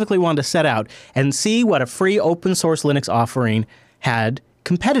specifically wanted to set out and see what a free open source Linux offering had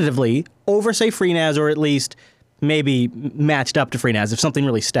competitively over, say, FreeNAS, or at least maybe matched up to FreeNAS if something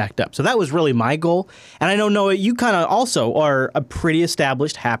really stacked up. So that was really my goal. And I know, Noah, you kind of also are a pretty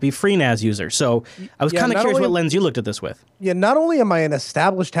established, happy FreeNAS user. So I was kind of curious what lens you looked at this with. Yeah, not only am I an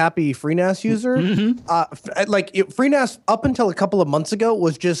established, happy FreeNAS user, FreeNAS up until a couple of months ago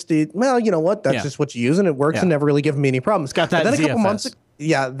was just well, you know what? That's just what you use, and it works and never really given me any problems. It's got that then ZFS.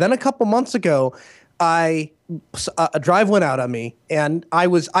 Then a couple months ago, a drive went out on me, and I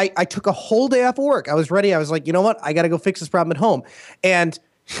took a whole day off of work. I was ready. I was like, you know what? I got to go fix this problem at home. And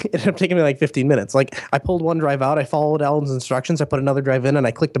it ended up taking me like 15 minutes. Like, I pulled one drive out, I followed Alan's instructions, I put another drive in, and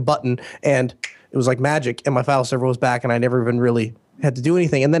I clicked a button, and it was like magic, and my file server was back, and I never even really had to do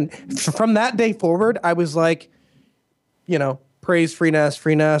anything. And then from that day forward, I was like, you know, praise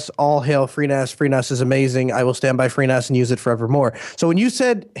FreeNAS, all hail FreeNAS. FreeNAS is amazing. I will stand by FreeNAS and use it forevermore. So when you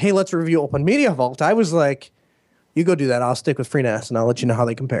said, hey, let's review OpenMediaVault, I was like, you go do that. I'll stick with FreeNAS, and I'll let you know how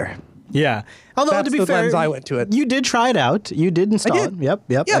they compare. Yeah. Although, That's to be the fair, lens I went to it. You did try it out. You did install it. Yep.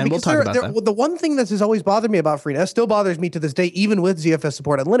 Yeah, and we'll because talk about that. the one thing that has always bothered me about FreeNAS, still bothers me to this day, even with ZFS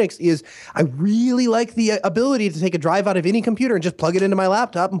support on Linux, is I really like the ability to take a drive out of any computer and just plug it into my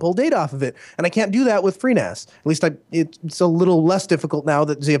laptop and pull data off of it. And I can't do that with FreeNAS. At least it's a little less difficult now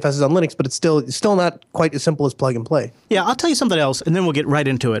that ZFS is on Linux, but it's still not quite as simple as plug and play. Yeah, I'll tell you something else, and then we'll get right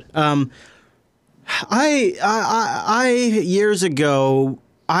into it. Years ago,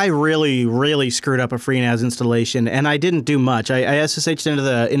 I really screwed up a FreeNAS installation, and I didn't do much. I SSH'd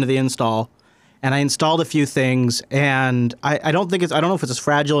into the install, and I installed a few things, and I don't know if it's as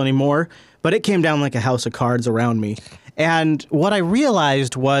fragile anymore, but it came down like a house of cards around me. And what I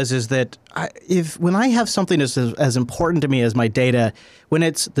realized is that when I have something as important to me as my data, when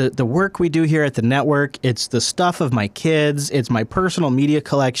it's the work we do here at the network, it's the stuff of my kids, it's my personal media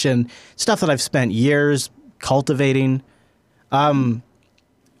collection, stuff that I've spent years cultivating,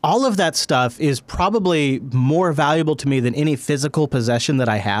 all of that stuff is probably more valuable to me than any physical possession that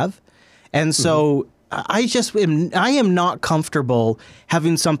I have. And so I am not comfortable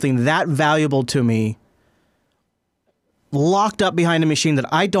having something that valuable to me locked up behind a machine that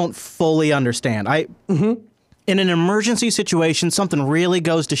I don't fully understand. In an emergency situation, something really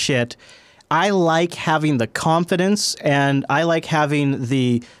goes to shit, I like having the confidence and I like having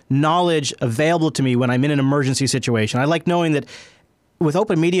the knowledge available to me when I'm in an emergency situation. I like knowing that with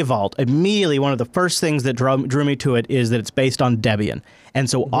OpenMediaVault, immediately one of the first things that drew me to it is that it's based on Debian. And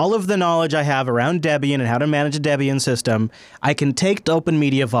so all of the knowledge I have around Debian and how to manage a Debian system, I can take to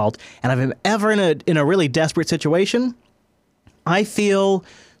OpenMediaVault. And if I'm ever in a really desperate situation, I feel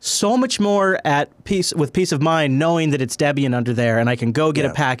so much more at peace of mind knowing that it's Debian under there, and I can go get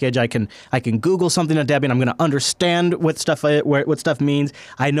a package. I can Google something on Debian. I'm going to understand what stuff means.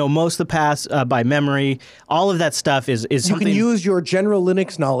 I know most of the paths by memory. All of that stuff is something. You can use your general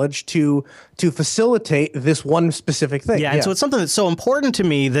Linux knowledge to facilitate this one specific thing. Yeah, and so it's something that's so important to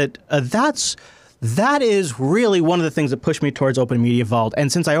me that that is really one of the things that pushed me towards OpenMediaVault.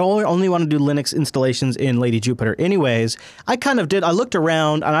 And since I only want to do Linux installations in Lady Jupiter anyways, I looked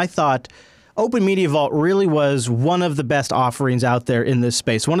around and I thought OpenMediaVault really was one of the best offerings out there in this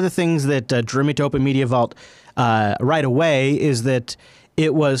space. One of the things that drew me to OpenMediaVault right away is that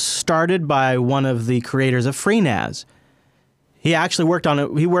it was started by one of the creators of FreeNAS. He actually worked on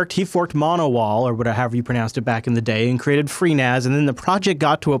it. He forked Monowall, or however you pronounced it back in the day, and created FreeNAS. And then the project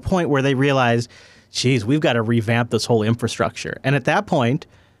got to a point where they realized, geez, we've got to revamp this whole infrastructure. And at that point,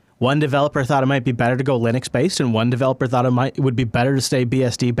 one developer thought it might be better to go Linux-based, and one developer thought it would be better to stay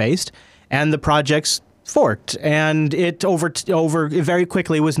BSD-based. And the projects forked, and it very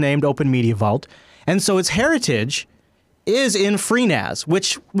quickly was named OpenMediaVault. And so its heritage is in FreeNAS,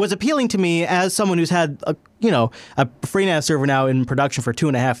 which was appealing to me as someone who's had a FreeNAS server now in production for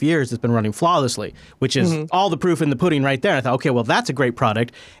 2.5 years that's been running flawlessly, which is all the proof in the pudding right there. And I thought, okay, well, that's a great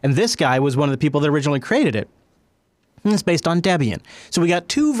product. And this guy was one of the people that originally created it. And it's based on Debian. So we got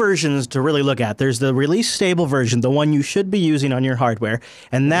two versions to really look at. There's the release stable version, the one you should be using on your hardware,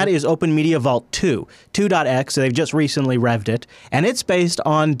 and that is OpenMediaVault 2, 2.x. They've just recently revved it, and it's based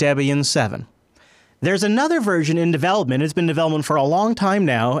on Debian 7. There's another version in development. It's been in development for a long time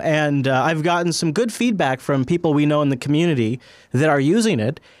now, and I've gotten some good feedback from people we know in the community that are using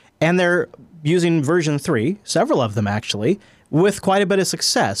it, and they're using version 3, several of them actually, with quite a bit of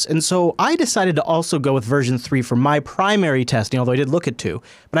success. And so I decided to also go with version 3 for my primary testing, although I did look at 2.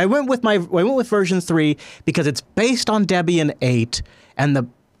 But I went with version 3 because it's based on Debian 8, and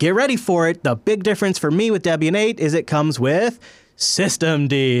get ready for it, the big difference for me with Debian 8 is it comes with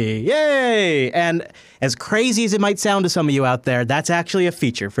systemd. Yay! And as crazy as it might sound to some of you out there, that's actually a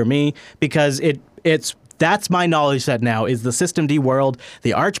feature for me because that's my knowledge set now, is the systemd world.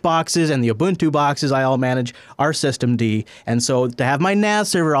 The Arch boxes and the Ubuntu boxes I all manage are systemd. And so to have my NAS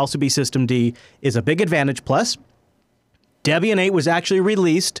server also be systemd is a big advantage. Plus, Debian 8 was actually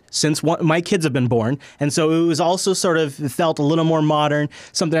released since my kids have been born. And so it was also sort of felt a little more modern,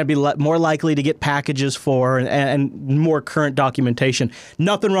 something I'd be more likely to get packages for and more current documentation.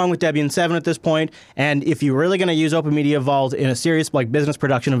 Nothing wrong with Debian 7 at this point. And if you're really going to use OpenMediaVault in a serious business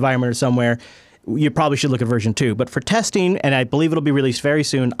production environment or somewhere, you probably should look at version 2. But for testing, and I believe it'll be released very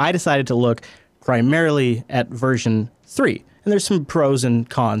soon, I decided to look primarily at version 3. And there's some pros and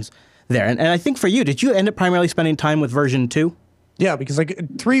cons there. And I think for you, did you end up primarily spending time with version 2? Yeah, because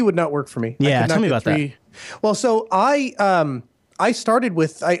 3 would not work for me. Yeah, tell me about that. Well, so I started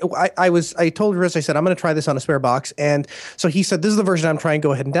with, I told Riz, I said, I'm going to try this on a spare box. And so he said, this is the version I'm trying,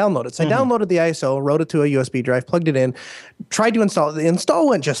 go ahead and download it. So I downloaded the ISO, wrote it to a USB drive, plugged it in, tried to install it. The install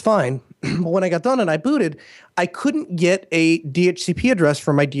went just fine. But when I got done and I booted, I couldn't get a DHCP address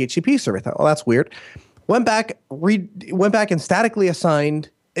for my DHCP server. I thought, well, that's weird. Went back and statically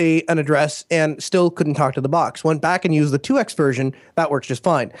assigned an address and still couldn't talk to the box. Went back and used the 2x version. That works just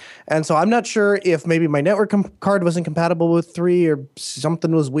fine. And so I'm not sure if maybe my network card wasn't compatible with 3 or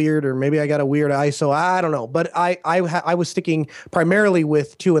something was weird, or maybe I got a weird ISO. I don't know. But I was sticking primarily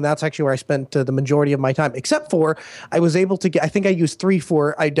with 2, and that's actually where I spent the majority of my time, except for I was able to get, I think I used 3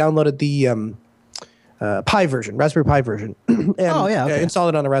 for, I downloaded the Pi version, Raspberry Pi version, and installed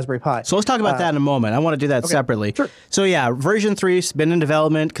it on a Raspberry Pi. So let's talk about that in a moment. I want to do that separately. Sure. So yeah, version 3's been in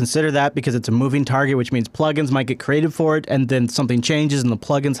development. Consider that because it's a moving target, which means plugins might get created for it, and then something changes and the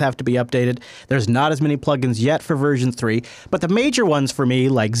plugins have to be updated. There's not as many plugins yet for version 3, but the major ones for me,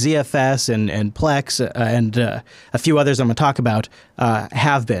 like ZFS and Plex and a few others I'm going to talk about,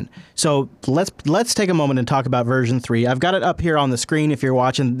 have been. So let's take a moment and talk about version 3. I've got it up here on the screen if you're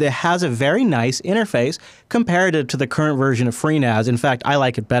watching. It has a very nice interface comparative to the current version of FreeNAS. In fact, I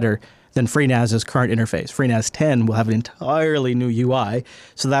like it better than FreeNAS's current interface. FreeNAS 10 will have an entirely new UI,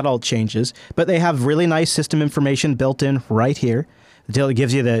 so that all changes. But they have really nice system information built in right here. It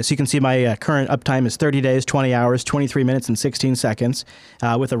gives you so you can see my current uptime is 30 days, 20 hours, 23 minutes, and 16 seconds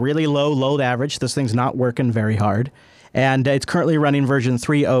with a really low load average. This thing's not working very hard. And it's currently running version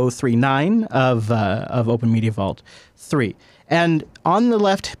 3.039 of OpenMediaVault 3. And on the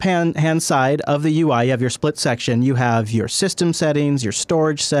left-hand side of the UI, you have your split section. You have your system settings, your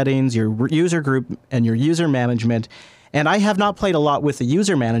storage settings, your user group, and your user management. And I have not played a lot with the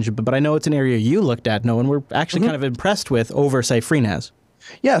user management, but I know it's an area you looked at, Noah, and we're actually kind of impressed with over, say, FreeNAS.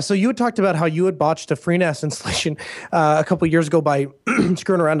 Yeah, so you had talked about how you had botched a FreeNAS installation a couple of years ago by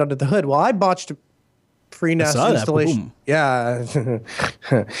screwing around under the hood. Well, I botched FreeNAS installation. Yeah.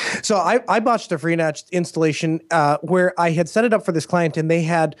 So I botched a FreeNAS installation where I had set it up for this client, and they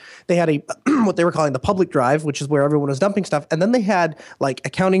had a what they were calling the public drive, which is where everyone was dumping stuff, and then they had like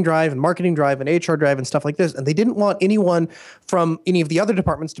accounting drive and marketing drive and HR drive and stuff like this, and they didn't want anyone from any of the other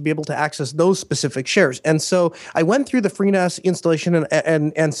departments to be able to access those specific shares. And so I went through the FreeNAS installation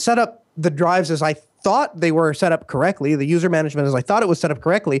and set up the drives as I thought they were set up correctly, the user management as I thought it was set up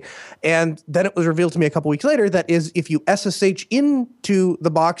correctly, and then it was revealed to me a couple weeks later that is, if you SSH into the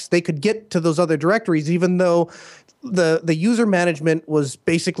box, they could get to those other directories, even though the user management was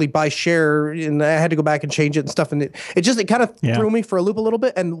basically by share, and I had to go back and change it and stuff, and it kind of threw me for a loop a little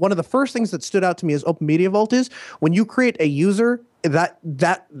bit. And one of the first things that stood out to me as OpenMediaVault is when you create a user,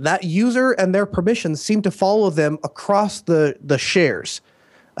 that user and their permissions seem to follow them across the shares.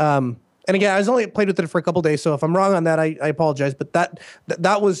 And again, I was only played with it for a couple of days, so if I'm wrong on that, I apologize. But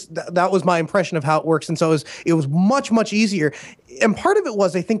that was my impression of how it works, and so it was much easier. and part of it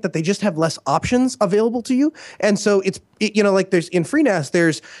was, I think that they just have less options available to you. And so like there's in FreeNAS,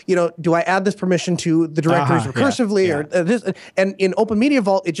 there's, do I add this permission to the directories recursively or this? And in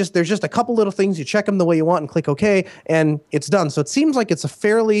OpenMediaVault, there's just a couple little things. You check them the way you want and click OK, and it's done. So it seems like it's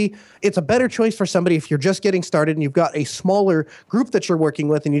a better choice for somebody if you're just getting started and you've got a smaller group that you're working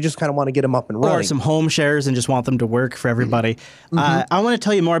with and you just kind of want to get them up and running. Or some home shares and just want them to work for everybody. I want to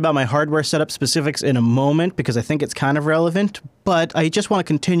tell you more about my hardware setup specifics in a moment because I think it's kind of relevant, but I just want to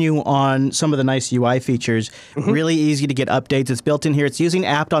continue on some of the nice UI features. Really easy to get updates. It's built in here. It's using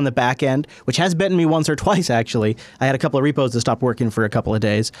apt on the back end, which has bitten me once or twice, actually. I had a couple of repos that stopped working for a couple of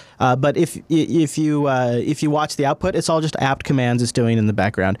days. But if you watch the output, it's all just apt commands it's doing in the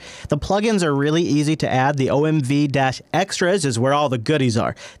background. The plugins are really easy to add. The OMV-extras is where all the goodies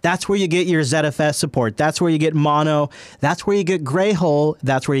are. That's where you get your ZFS support. That's where you get mono. That's where you get Greyhole.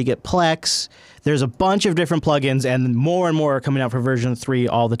 That's where you get Plex. There's a bunch of different plugins, and more are coming out for version 3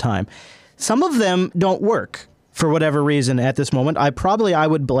 all the time. Some of them don't work for whatever reason at this moment. I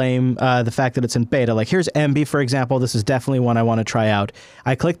would blame the fact that it's in beta. Like here's Emby, for example. This is definitely one I want to try out.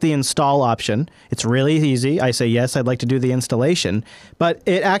 I click the install option. It's really easy. I say, yes, I'd like to do the installation, but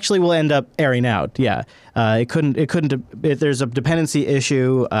it actually will end up airing out. Yeah. There's a dependency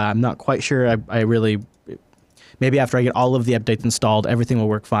issue. I'm not quite sure. Maybe after I get all of the updates installed, everything will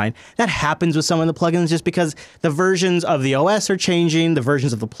work fine. That happens with some of the plugins just because the versions of the OS are changing, the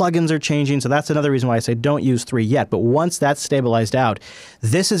versions of the plugins are changing, so that's another reason why I say don't use 3 yet. But once that's stabilized out,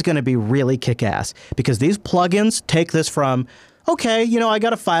 this is going to be really kick-ass because these plugins take this from, okay, I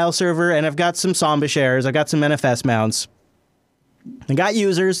got a file server and I've got some Samba shares, I've got some NFS mounts, I got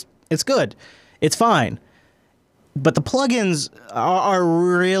users, it's good, it's fine. But the plugins are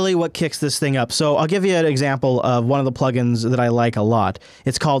really what kicks this thing up. So I'll give you an example of one of the plugins that I like a lot.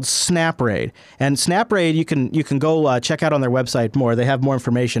 It's called SnapRaid. And SnapRaid, you can go check out on their website more. They have more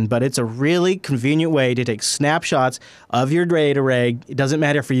information. But it's a really convenient way to take snapshots of your RAID array. It doesn't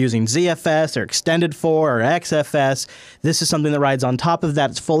matter if you're using ZFS or Extended 4 or XFS. This is something that rides on top of that.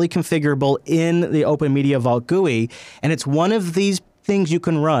 It's fully configurable in the OpenMediaVault GUI. And it's one of these things you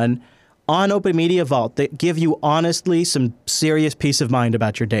can run on OpenMediaVault that give you honestly some serious peace of mind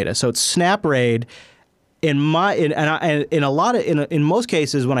about your data. So it's SnapRaid. In most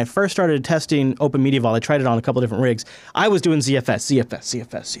cases, when I first started testing OpenMediaVault, I tried it on a couple of different rigs. I was doing ZFS.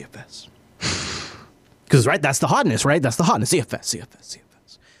 Because that's the hotness, right? That's the hotness. ZFS.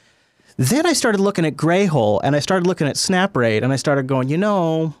 Then I started looking at Greyhole and I started looking at SnapRaid and I started going,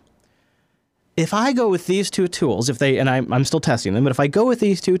 if I go with these two tools, I'm still testing them, but if I go with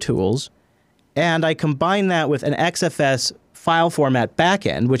these two tools and I combine that with an XFS file format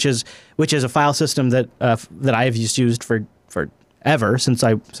backend, which is a file system that I've used forever since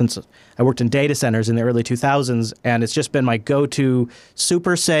I worked in data centers in the early 2000s, and it's just been my go-to,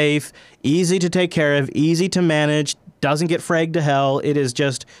 super safe, easy to take care of, easy to manage, doesn't get fragged to hell. It is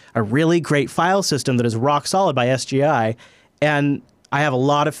just a really great file system that is rock solid by SGI, and I have a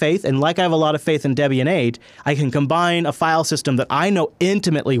lot of faith, and like I have a lot of faith in Debian 8, I can combine a file system that I know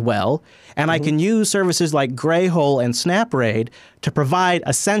intimately well, and I can use services like Greyhole and SnapRaid to provide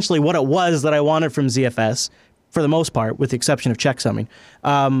essentially what it was that I wanted from ZFS, for the most part, with the exception of checksumming.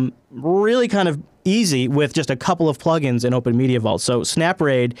 Really kind of easy with just a couple of plugins in OpenMediaVault. So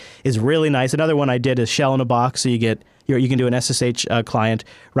SnapRaid is really nice. Another one I did is Shell in a Box, so you can do an SSH client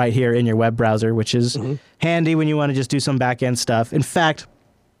right here in your web browser, which is handy when you want to just do some back-end stuff. In fact,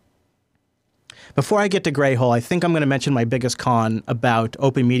 before I get to Greyhole, I think I'm going to mention my biggest con about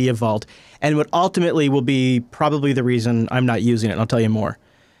OpenMediaVault, and what ultimately will be probably the reason I'm not using it, and I'll tell you more.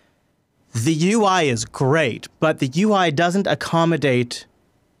 The UI is great, but the UI doesn't accommodate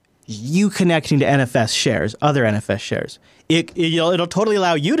you connecting to NFS shares, other NFS shares. It'll totally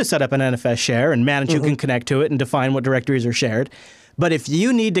allow you to set up an NFS share and manage who can connect to it and define what directories are shared. But if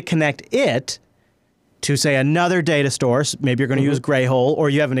you need to connect it to, say, another data store, maybe you're going to use Greyhole, or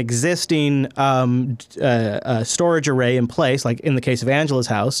you have an existing storage array in place, like in the case of Angela's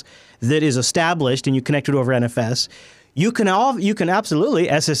house, that is established and you connect it over NFS, you can absolutely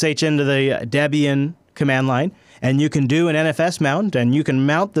SSH into the Debian command line, and you can do an NFS mount, and you can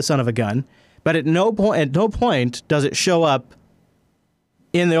mount the son of a gun, but at no point does it show up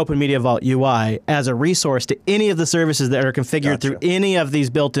in the OpenMediaVault UI as a resource to any of the services that are configured through any of these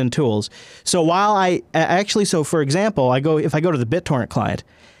built-in tools. So for example, if I go to the BitTorrent client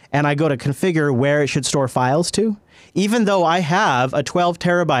and I go to configure where it should store files to, even though I have a 12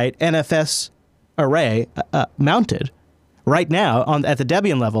 terabyte NFS array mounted right now at the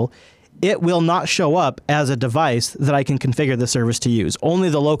Debian level, it will not show up as a device that I can configure the service to use. Only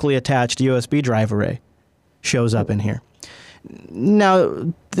the locally attached USB drive array shows up in here.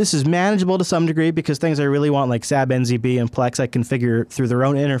 Now, this is manageable to some degree because things I really want, like SAB, NZB, and Plex, I configure through their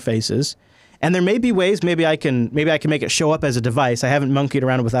own interfaces. And there may be ways, maybe I can make it show up as a device. I haven't monkeyed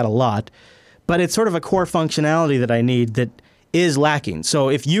around with that a lot. But it's sort of a core functionality that I need that is lacking. So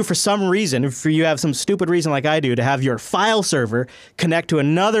if you, for some reason, if you have some stupid reason like I do to have your file server connect to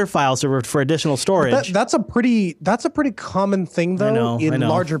another file server for additional storage. That's a pretty common thing, though, in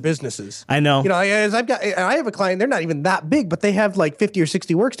larger businesses. I know. You know, I have a client, they're not even that big, but they have like 50 or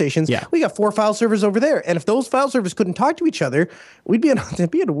 60 workstations. Yeah. We got 4 file servers over there. And if those file servers couldn't talk to each other, we'd be in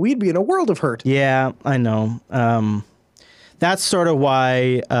a world of hurt. Yeah, I know. That's sort of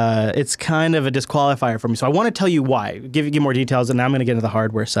why it's kind of a disqualifier for me. So I want to tell you why, give more details, and now I'm going to get into the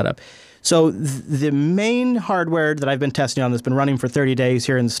hardware setup. So the main hardware that I've been testing on that's been running for 30 days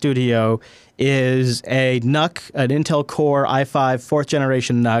here in the studio is a NUC, an Intel Core i5 4th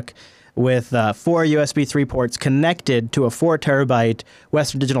generation NUC with 4 USB 3 ports connected to a 4 terabyte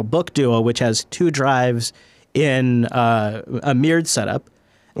Western Digital Book Duo, which has 2 drives in a mirrored setup.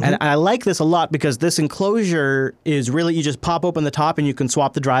 And I like this a lot because this enclosure is really, you just pop open the top and you can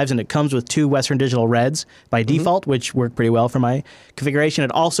swap the drives, and it comes with 2 Western Digital Reds by default, which work pretty well for my configuration.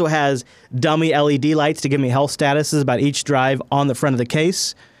 It also has dummy LED lights to give me health statuses about each drive on the front of the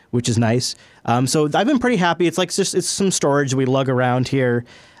case, which is nice. So I've been pretty happy. It's like it's some storage we lug around here.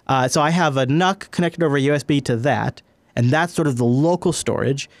 So I have a NUC connected over USB to that, and that's sort of the local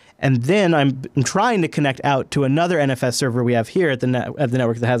storage. And then I'm trying to connect out to another NFS server we have here at the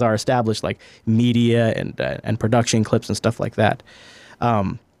network that has our established like media and production clips and stuff like that.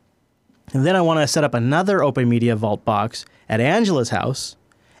 And then I want to set up another OpenMediaVault box at Angela's house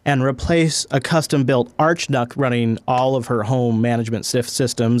and replace a custom-built Arch NUC running all of her home management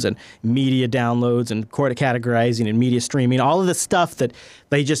systems and media downloads and categorizing and media streaming. All of the stuff that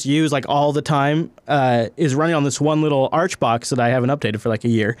they just use like all the time is running on this one little Arch box that I haven't updated for like a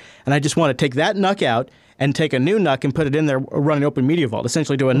year. And I just want to take that NUC out and take a new NUC and put it in there running OpenMediaVault,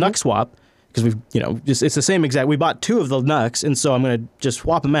 essentially do a NUC swap, because we've, it's the same exact, we bought 2 of the NUCs, and so I'm going to just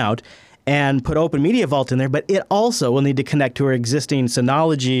swap them out and put OpenMediaVault in there, but it also will need to connect to her existing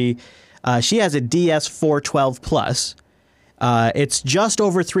Synology. She has a DS412 Plus. It's just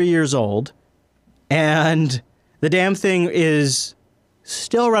over 3 years old, and the damn thing is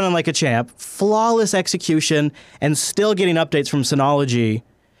still running like a champ, flawless execution, and still getting updates from Synology.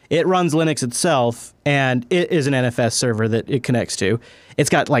 It runs Linux itself, and it is an NFS server that it connects to. It's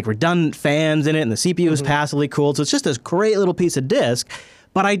got like redundant fans in it, and the CPU is passively cooled, so it's just this great little piece of disk.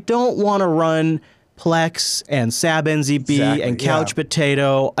 But I don't want to run Plex and SAB NZB and Couch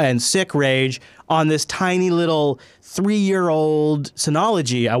Potato and Sick Rage on this tiny little 3-year-old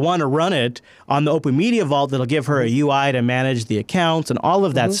Synology. I want to run it on the OpenMediaVault that'll give her a UI to manage the accounts and all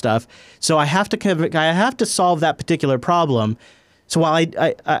of that stuff. So I have to solve that particular problem. So while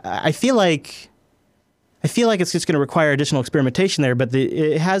I feel like it's just going to require additional experimentation there, but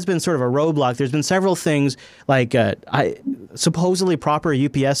it has been sort of a roadblock. There's been several things like supposedly proper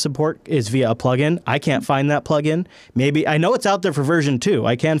UPS support is via a plugin. I can't find that plugin. Maybe I know it's out there for version 2.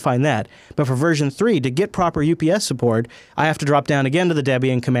 I can find that. But for version 3, to get proper UPS support, I have to drop down again to the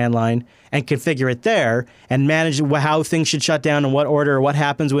Debian command line and configure it there and manage how things should shut down in what order or what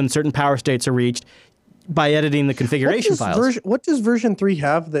happens when certain power states are reached by editing the configuration files. What does version 3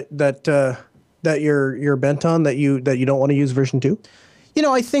 have that you're bent on that you don't want to use version 2?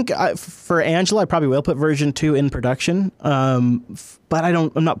 I think for Angela, I probably will put version 2 in production, but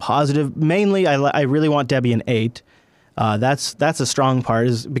I'm not positive. Mainly, I really want Debian 8. That's a strong part,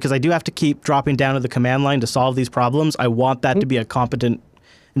 is because I do have to keep dropping down to the command line to solve these problems. I want that to be a competent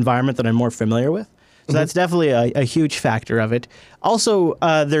environment that I'm more familiar with. So that's definitely a huge factor of it. Also,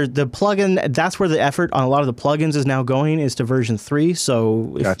 the plugin, that's where the effort on a lot of the plugins is now going, is to version 3.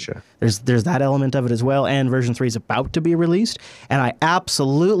 So there's that element of it as well, and version 3 is about to be released. And I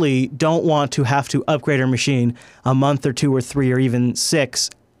absolutely don't want to have to upgrade our machine a month or 2 or 3 or even 6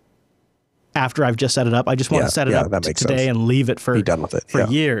 after I've just set it up. I just want to set it up today and leave it for,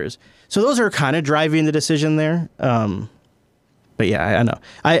 years. So those are kind of driving the decision there. But yeah, I know.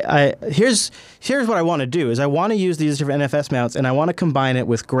 Here's what I want to do is I want to use these different NFS mounts, and I want to combine it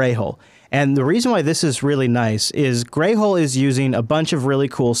with Greyhole. And the reason why this is really nice is Greyhole is using a bunch of really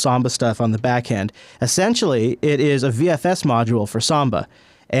cool Samba stuff on the back end. Essentially, it is a VFS module for Samba.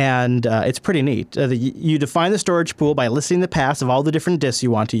 And it's pretty neat. You define the storage pool by listing the paths of all the different disks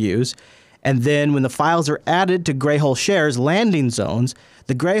you want to use. And then when the files are added to Greyhole Share's landing zones,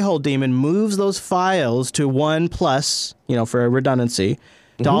 the Greyhole daemon moves those files to 1 plus, for redundancy,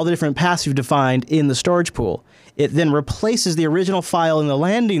 to all the different paths you've defined in the storage pool. It then replaces the original file in the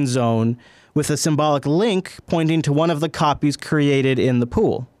landing zone with a symbolic link pointing to one of the copies created in the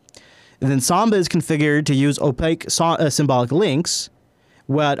pool. And then Samba is configured to use opaque symbolic links.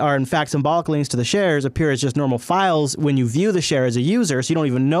 What are in fact symbolic links to the shares appear as just normal files when you view the share as a user, so you don't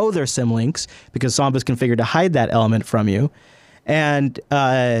even know they're symlinks because Samba is configured to hide that element from you. And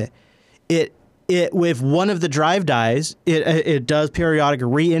if one of the drive dies, it does periodic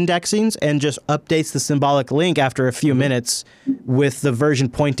re-indexings and just updates the symbolic link after a few minutes with the version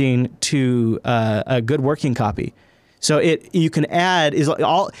pointing to a good working copy. So you can add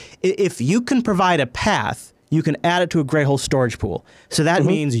if you can provide a path, you can add it to a Greyhole storage pool. So that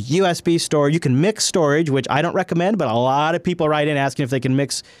means USB storage. You can mix storage, which I don't recommend, but a lot of people write in asking if they can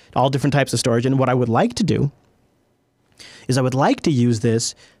mix all different types of storage. And what I would like to do is I would like to use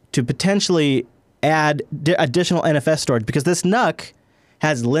this to potentially add additional NFS storage, because this NUC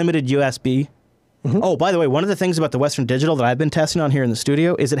has limited USB. Oh, by the way, one of the things about the Western Digital that I've been testing on here in the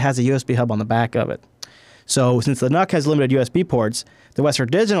studio is it has a USB hub on the back of it. So since the NUC has limited USB ports, the Western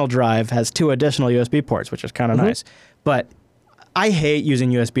Digital drive has 2 additional USB ports, which is kind of nice. But I hate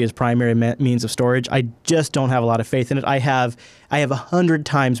using USB as primary means of storage. I just don't have a lot of faith in it. I have 100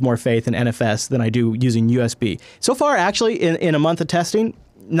 times more faith in NFS than I do using USB. So far, actually, in a month of testing,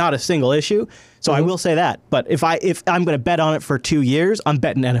 not a single issue. So I will say that. But if I'm going to bet on it for 2 years, I'm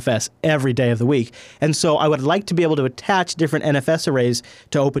betting NFS every day of the week. And so I would like to be able to attach different NFS arrays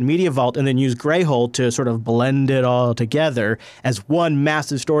to OpenMediaVault and then use Greyhole to sort of blend it all together as one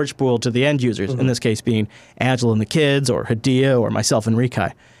massive storage pool to the end users, in this case being Angela and the kids, or Hadia, or myself and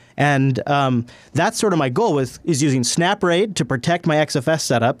Rikai. And that's sort of my goal is using SnapRAID to protect my XFS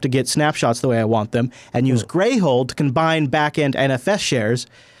setup to get snapshots the way I want them, and use Greyhole to combine back-end NFS shares.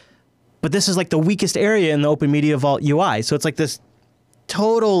 But this is like the weakest area in the OpenMediaVault UI. So it's like this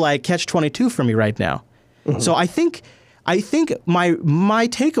total like catch-22 for me right now. So I think my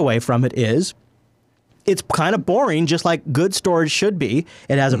takeaway from it is it's kind of boring, just like good storage should be.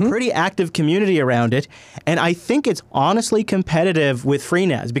 It has a pretty active community around it. And I think it's honestly competitive with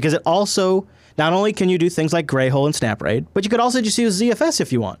FreeNAS, because it also, not only can you do things like Greyhole and SnapRAID, but you could also just use ZFS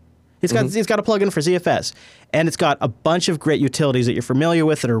if you want. It's got a plugin for ZFS. And it's got a bunch of great utilities that you're familiar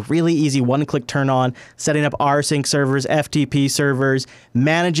with that are really easy, one-click turn on, setting up rsync servers, FTP servers,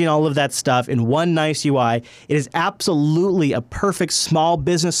 managing all of that stuff in one nice UI. It is absolutely a perfect small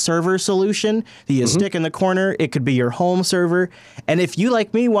business server solution that you stick in the corner. It could be your home server. And if you,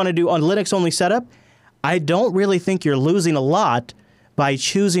 like me, want to do on Linux-only setup, I don't really think you're losing a lot by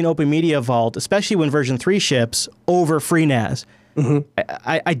choosing OpenMediaVault, especially when version 3 ships, over FreeNAS.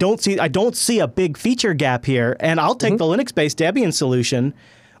 I don't see a big feature gap here, and I'll take the Linux-based Debian solution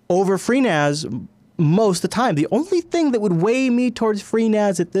over FreeNAS most of the time. The only thing that would weigh me towards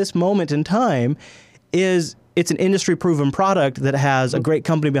FreeNAS at this moment in time is it's an industry-proven product that has a great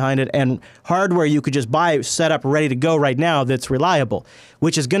company behind it and hardware you could just buy, set up, ready to go right now that's reliable,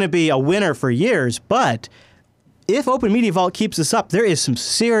 which is going to be a winner for years. But if OpenMediaVault keeps this up, there is some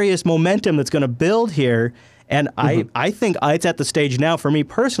serious momentum that's going to build here. And I think it's at the stage now for me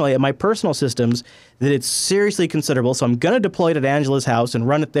personally, at my personal systems, that it's seriously considerable. So I'm going to deploy it at Angela's house and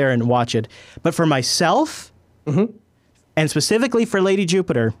run it there and watch it. But for myself, and specifically for Lady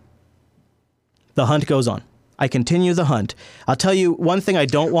Jupiter, the hunt goes on. I continue the hunt. I'll tell you one thing I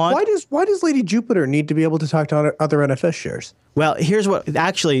don't want. Why does Lady Jupiter need to be able to talk to other NFS shares? Well, here's what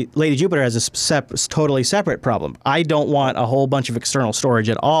actually Lady Jupiter has a totally separate problem. I don't want a whole bunch of external storage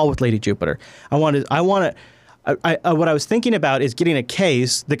at all with Lady Jupiter. What I was thinking about is getting a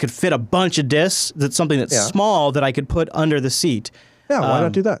case that could fit a bunch of disks. That's something that's small that I could put under the seat. Yeah, why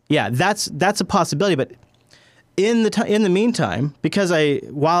not do that? Yeah, that's a possibility. But in the meantime, because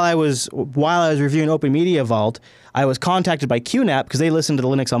while I was reviewing OpenMediaVault, I was contacted by QNAP because they listened to the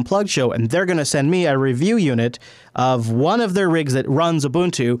Linux Unplugged show, and they're going to send me a review unit of one of their rigs that runs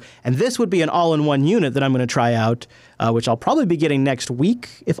Ubuntu, and this would be an all-in-one unit that I'm going to try out, which I'll probably be getting next week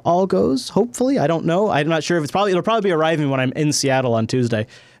if all goes. Hopefully, I don't know. I'm not sure if it'll probably be arriving when I'm in Seattle on Tuesday.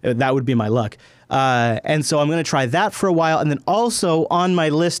 That would be my luck. And so I'm going to try that for a while. And then also on my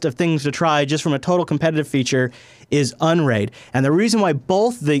list of things to try, just from a total competitive feature, is Unraid. And the reason why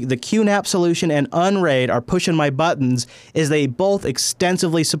both the QNAP solution and Unraid are pushing my buttons is they both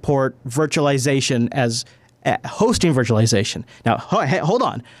extensively support virtualization as hosting virtualization. Now, hold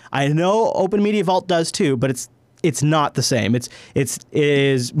on. I know OpenMediaVault does too, but it's not the same. It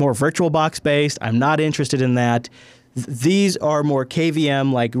is more VirtualBox based. I'm not interested in that. These are more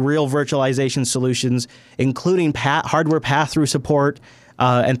KVM, like real virtualization solutions, including hardware pass-through support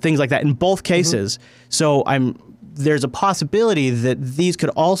and things like that in both cases. So there's a possibility that these could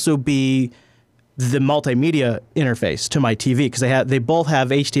also be the multimedia interface to my TV, because they both have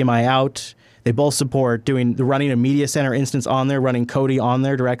HDMI out They both support running a media center instance on there, running Kodi on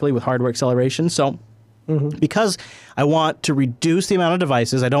there directly with hardware acceleration. So because I want to reduce the amount of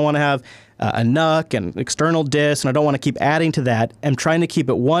devices, I don't want to have a NUC and external disk, and I don't want to keep adding to that. I'm trying to keep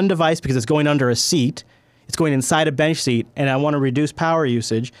it one device because it's going under a seat. It's going inside a bench seat, and I want to reduce power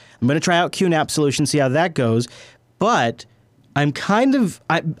usage. I'm going to try out QNAP solution, see how that goes. But I'm expecting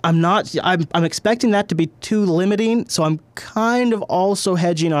that to be too limiting, so I'm kind of also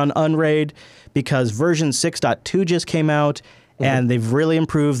hedging on Unraid because version 6.2 just came out, and they've really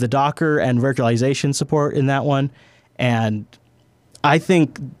improved the Docker and virtualization support in that one. And I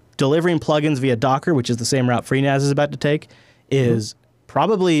think delivering plugins via Docker, which is the same route FreeNAS is about to take, is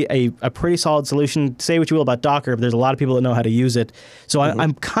probably a pretty solid solution. Say what you will about Docker, but there's a lot of people that know how to use it. So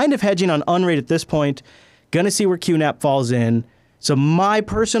I'm kind of hedging on Unraid at this point. Going to see where QNAP falls in. So my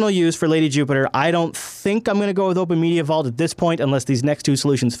personal use for Lady Jupiter, I don't think I'm going to go with OpenMediaVault at this point unless these next two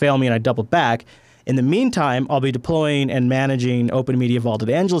solutions fail me and I double back. In the meantime, I'll be deploying and managing OpenMediaVault at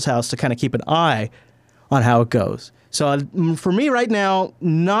Angela's house to kind of keep an eye on how it goes. So for me right now,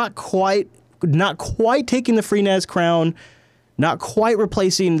 not quite taking the FreeNAS crown, not quite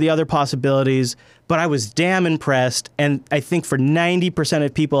replacing the other possibilities, but I was damn impressed. And I think for 90%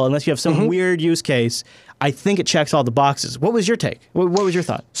 of people, unless you have some weird use case, I think it checks all the boxes. What was your take? What was your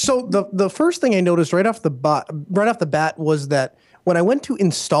thought? So the first thing I noticed right off the bat was that when I went to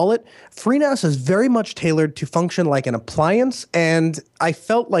install it, FreeNAS is very much tailored to function like an appliance, and I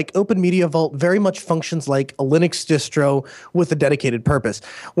felt like OpenMediaVault very much functions like a Linux distro with a dedicated purpose.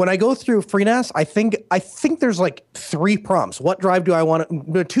 When I go through FreeNAS, I think there's like 3 prompts. What drive do I want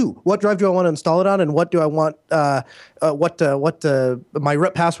to? 2. What drive do I want to install it on, and what do I want? What my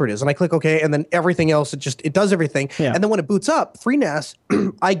root password is, and I click OK, and then everything else it does everything. Yeah. And then when it boots up FreeNAS,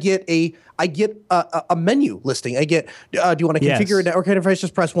 I get a menu listing. I get, do you want to configure a network interface?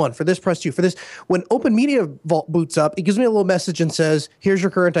 Just press 1. For this, press 2. For this, when OpenMediaVault boots up, it gives me a little message and says, "Here's your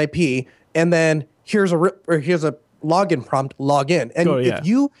current IP," and then here's a login prompt. Log in. And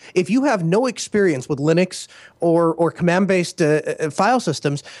if you have no experience with Linux or command-based file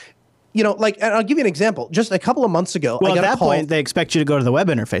systems, and I'll give you an example. Just a couple of months ago, well, at that point, they expect you to go to the web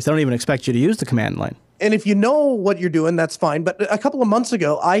interface. They don't even expect you to use the command line. And if you know what you're doing, that's fine. But a couple of months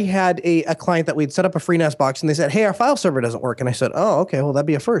ago, I had a client that we'd set up a FreeNAS box, and they said, "Hey, our file server doesn't work." And I said, "Oh, okay, well, that'd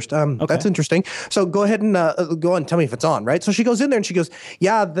be a first. That's interesting. So go ahead and go and tell me if it's on, right?" So she goes in there and she goes,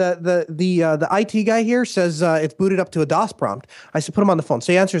 "Yeah, the IT guy here says it's booted up to a DOS prompt." I said, "Put him on the phone."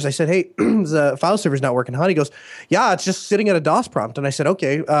 So he answers. I said, "Hey, the file server's not working, huh?" He goes, "Yeah, it's just sitting at a DOS prompt." And I said,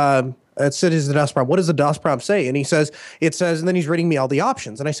 "Okay." It said is the DOS prompt. What does the DOS prompt say? And he says, and then he's reading me all the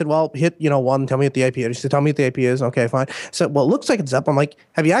options. And I said, well, hit, 1, tell me what the IP is. He said, tell me what the IP is. Okay, fine. So, well, it looks like it's up. I'm like,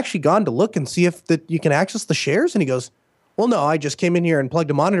 have you actually gone to look and see if you can access the shares? And he goes, well, no, I just came in here and plugged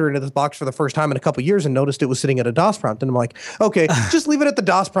a monitor into this box for the first time in a couple of years and noticed it was sitting at a DOS prompt. And I'm like, okay, just leave it at the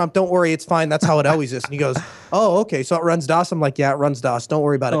DOS prompt. Don't worry, it's fine. That's how it always is. And he goes, oh, okay, so it runs DOS? I'm like, yeah, it runs DOS. Don't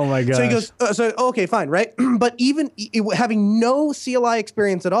worry about it. Oh, my gosh. So he goes, okay, fine, right? But even having no CLI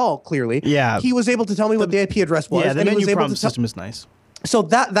experience at all, clearly, he was able to tell me what the IP address was. Yeah, the menu prompt system is nice. So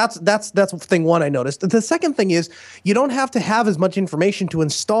that's thing one I noticed. The second thing is you don't have to have as much information to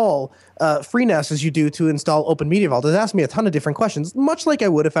install FreeNAS as you do to install OpenMediaVault. It asks me a ton of different questions, much like I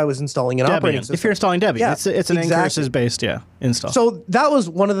would if I was installing an operating system. If you're installing Debian, it's an N-curses-based install. So that was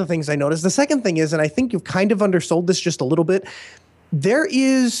one of the things I noticed. The second thing is, and I think you've kind of undersold this just a little bit,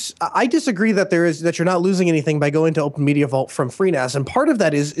 I disagree that you're not losing anything by going to OpenMediaVault from FreeNAS, and part of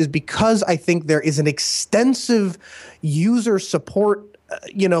that is because I think there is an extensive user support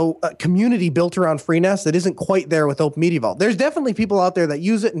community built around FreeNAS that isn't quite there with OpenMediaVault. There's definitely people out there that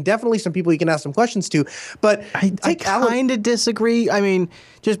use it, and definitely some people you can ask some questions to. But I kind of disagree. I mean,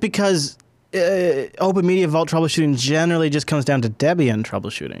 just because OpenMediaVault troubleshooting generally just comes down to Debian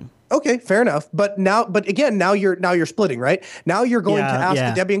troubleshooting. Okay, fair enough. But again, you're splitting, right? Now you're going to ask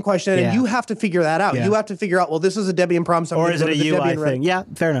the Debian question, and you have to figure that out. Yeah. You have to figure out, well, this is a Debian problem, so or is it a UI thing? Yeah,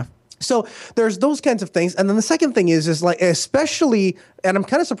 fair enough. So there's those kinds of things. And then the second thing is like, especially, and I'm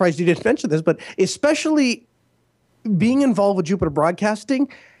kind of surprised you didn't mention this, but especially being involved with Jupiter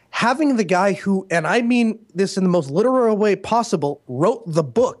Broadcasting, having the guy who, and I mean this in the most literal way possible, wrote the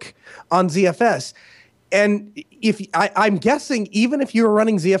book on ZFS. And I'm guessing even if you were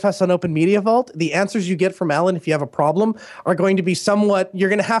running ZFS on OpenMediaVault, the answers you get from Alan if you have a problem are going to be somewhat. You're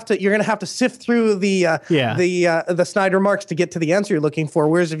going to have to sift through the Snyder marks to get to the answer you're looking for.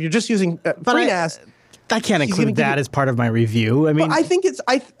 Whereas if you're just using FreeNAS, I can't include that as part of my review. I mean, well, I think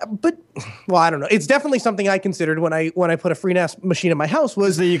I don't know. It's definitely something I considered when I put a FreeNAS machine in my house.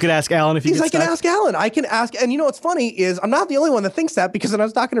 Was that you could ask Alan if you get stuck? I can ask Alan. I can ask, and you know what's funny is I'm not the only one that thinks that, because when I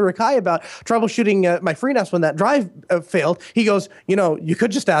was talking to Rakai about troubleshooting my FreeNAS when that drive failed, he goes, you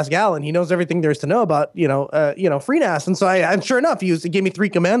could just ask Alan. He knows everything there is to know about FreeNAS. And so and sure enough, he gave me 3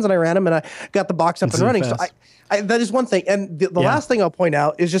 commands and I ran them and I got the box up and running. Fast. So that is one thing. And the last thing I'll point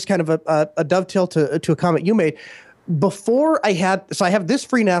out is just kind of a dovetail to a comment you made. I have this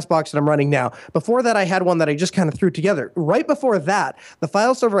FreeNAS box that I'm running now. Before that, I had one that I just kind of threw together. Right before that, the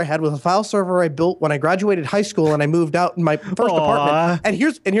file server I had was a file server I built when I graduated high school and I moved out in my first apartment. And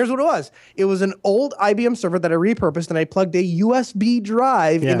here's what it was. It was an old IBM server that I repurposed, and I plugged a USB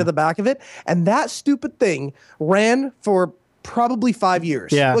drive into the back of it. And that stupid thing ran for probably 5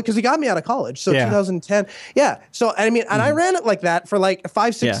 years. Yeah. Because he got me out of college. So 2010. Yeah. So, I mean, and I ran it like that for like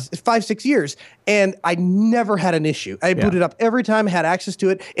 5-6 years. And I never had an issue. I booted up every time, had access to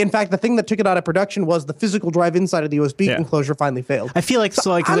it. In fact, the thing that took it out of production was the physical drive inside of the USB enclosure finally failed. I feel like,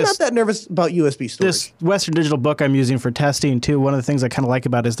 I'm not that nervous about USB storage. This Western Digital book I'm using for testing too, one of the things I kind of like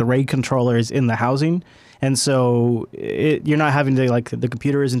about it is the RAID controller is in the housing. And so you're not having to, like, the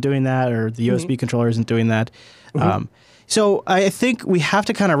computer isn't doing that, or the USB controller isn't doing that. So I think we have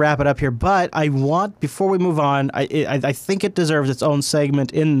to kind of wrap it up here, but before we move on, I think it deserves its own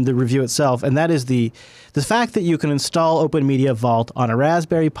segment in the review itself, and that is the fact that you can install OpenMediaVault on a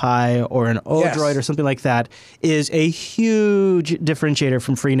Raspberry Pi or an Odroid or something like that is a huge differentiator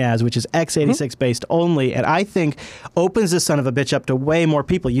from FreeNAS, which is x86 based only, and I think opens this son of a bitch up to way more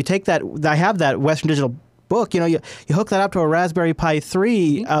people. You take that, I have that Western Digital book, you hook that up to a Raspberry Pi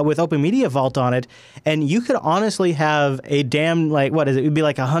 3 with OpenMediaVault on it, and you could honestly have a damn, it would be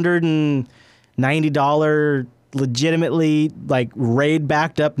like $190 legitimately, like, RAID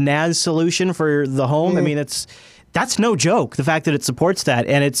backed up NAS solution for the home. I mean, that's no joke, the fact that it supports that,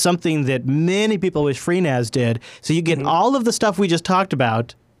 and it's something that many people wish FreeNAS did. So you get all of the stuff we just talked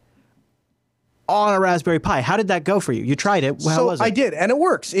about on a Raspberry Pi. How did that go for you? You tried it. How was it? I did, and it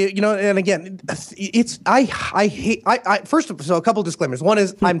works. And again, first, so a couple disclaimers. One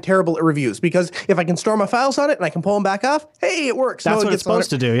is I'm terrible at reviews, because if I can store my files on it and I can pull them back off, hey, it works. That's what it's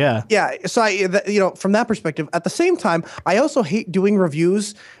supposed to do, yeah. Yeah, so from that perspective. At the same time, I also hate doing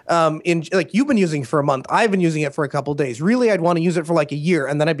reviews you've been using it for a month. I've been using it for a couple of days. Really, I'd want to use it for like a year,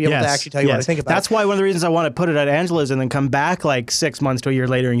 and then I'd be able to actually tell you what I think about it. That's why one of the reasons I want to put it at Angela's and then come back like 6 months to a year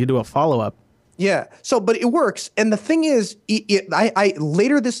later and you do a follow-up. Yeah. So, but it works, and the thing is,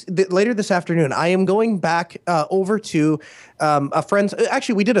 later this afternoon, I am going back over to a friend's.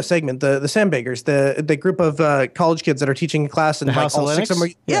 Actually, we did a segment, the Sandbaggers, the group of college kids that are teaching a class in the House of Linux. 6 of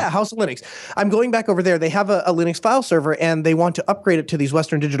them House of Linux. I'm going back over there. They have a Linux file server, and they want to upgrade it to these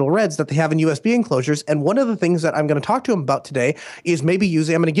Western Digital Reds that they have in USB enclosures. And one of the things that I'm going to talk to them about today is I'm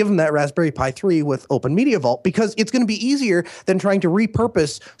going to give them that Raspberry Pi 3 with OpenMediaVault, because it's going to be easier than trying to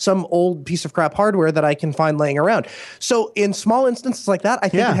repurpose some old piece of crap hardware that I can find laying around. So in small instances like that, I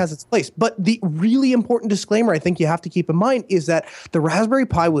think it has its place. But the really important disclaimer I think you have to keep in mind is that the Raspberry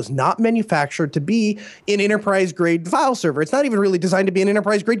Pi was not manufactured to be an enterprise-grade file server. It's not even really designed to be an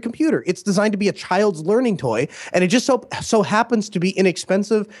enterprise-grade computer. It's designed to be a child's learning toy, and it just so happens to be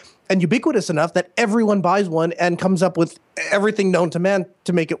inexpensive and ubiquitous enough that everyone buys one and comes up with everything known to man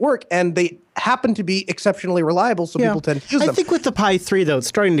to make it work. And they happen to be exceptionally reliable, so people tend to use them. I think with the Pi 3, though, it's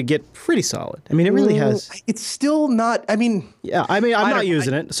starting to get pretty solid. I mean, it really has. It's still not, I'm not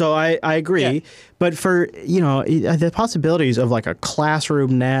using it, so I agree. Yeah. But for, the possibilities of like a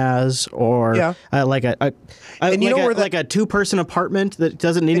classroom NAS or like a two-person apartment that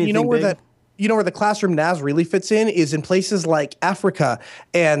doesn't need anything big. Where the classroom NAS really fits in is in places like Africa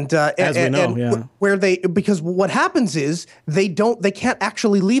because what happens is they can't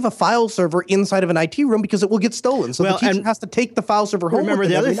actually leave a file server inside of an IT room because it will get stolen. So the teacher has to take the file server home. Remember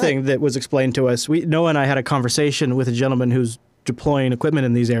the other thing that was explained to us. Noah and I had a conversation with a gentleman who's deploying equipment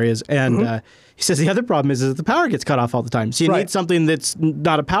in these areas, and he says the other problem is that the power gets cut off all the time. So you need something that's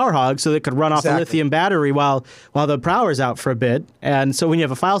not a power hog, so that could run off a lithium battery while the power's out for a bit. And so when you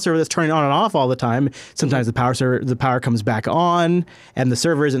have a file server that's turning on and off all the time, sometimes the power comes back on, and the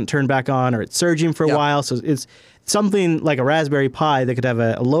server isn't turned back on, or it's surging for a while. So it's something like a Raspberry Pi that could have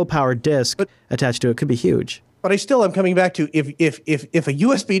a low power disk attached to it could be huge. But I still am coming back to if a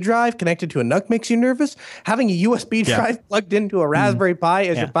USB drive connected to a NUC makes you nervous, having a USB drive plugged into a Raspberry Pi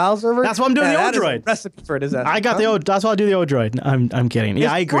as your file server. That's why I'm doing the Odroid. Is a recipe for a disaster. That's why I do the Odroid. I'm kidding.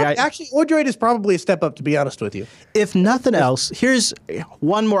 Yeah, I agree. Actually, Odroid is probably a step up, to be honest with you. If nothing else, here's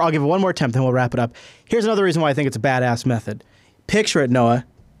one more. I'll give it one more attempt, then we'll wrap it up. Here's another reason why I think it's a badass method. Picture it, Noah.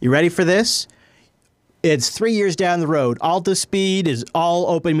 You ready for this? It's 3 years down the road. Alta Speed is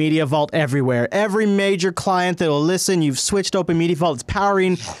all OpenMediaVault everywhere. Every major client that will listen, you've switched OpenMediaVault. It's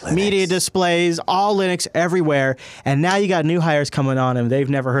powering media displays, all Linux everywhere. And now you got new hires coming on and they've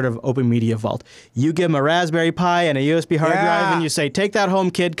never heard of OpenMediaVault. You give them a Raspberry Pi and a USB hard drive and you say, take that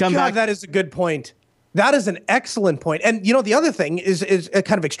home, kid, come back. That is a good point. That is an excellent point. And, you know, the other thing is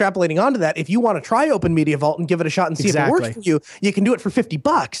kind of extrapolating onto that. If you want to try OpenMediaVault and give it a shot and see if it works for you, you can do it for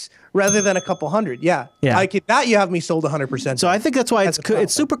 $50 rather than a couple hundred. Yeah. That you have me sold 100%. So I think that's why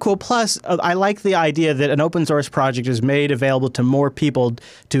it's super cool. Plus, I like the idea that an open source project is made available to more people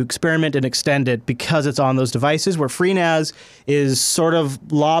to experiment and extend it because it's on those devices, where FreeNAS is sort of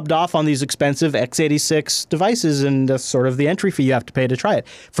lobbed off on these expensive x86 devices, and that's sort of the entry fee you have to pay to try it.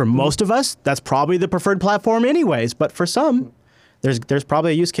 For most of us, that's probably the preferred platform anyways, but for some, there's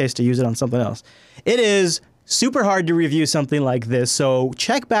probably a use case to use it on something else. It is super hard to review something like this, so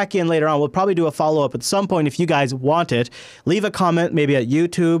check back in later on. We'll probably do a follow-up at some point if you guys want it. Leave a comment maybe at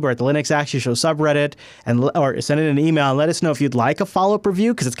YouTube or at the Linux Action Show subreddit, or send in an email and let us know if you'd like a follow-up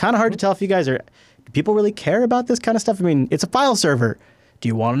review, because it's kind of hard to tell if you guys do people really care about this kind of stuff? I mean, it's a file server. Do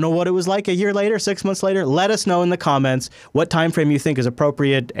you want to know what it was like a year later, 6 months later? Let us know in the comments what time frame you think is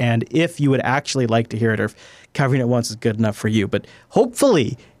appropriate and if you would actually like to hear it, or if covering it once is good enough for you. But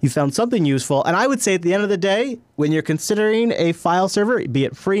hopefully you found something useful. And I would say at the end of the day, when you're considering a file server, be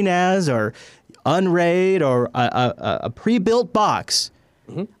it FreeNAS or Unraid or a pre-built box,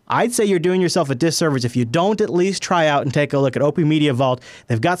 I'd say you're doing yourself a disservice if you don't at least try out and take a look at OpenMediaVault.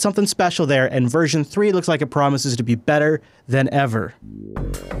 They've got something special there, and version 3 looks like it promises to be better than ever.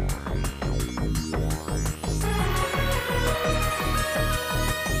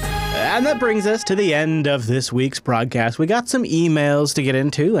 And that brings us to the end of this week's broadcast. We got some emails to get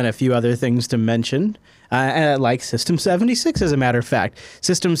into and a few other things to mention. Like System 76, as a matter of fact.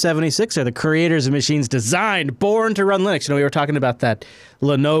 System 76 are the creators of machines designed, born to run Linux. You know, we were talking about that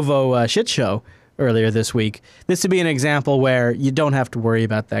Lenovo shit show earlier this week. This would be an example where you don't have to worry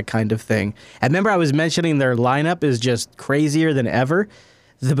about that kind of thing. And remember I was mentioning their lineup is just crazier than ever?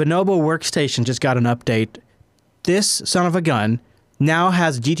 The Bonobo workstation just got an update. This son of a gun now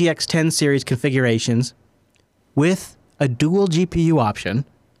has GTX 10 series configurations with a dual GPU option.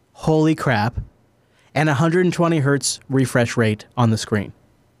 Holy crap. And 120 hertz refresh rate on the screen.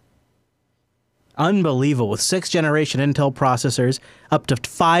 Unbelievable. With 6th generation Intel processors, up to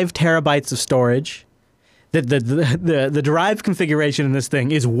 5 terabytes of storage. The derived configuration in this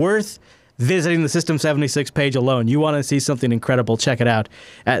thing is worth visiting the System 76 page alone. You want to see something incredible, check it out.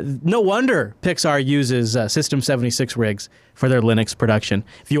 No wonder Pixar uses System 76 rigs for their Linux production.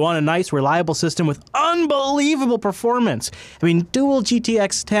 If you want a nice, reliable system with unbelievable performance, I mean, dual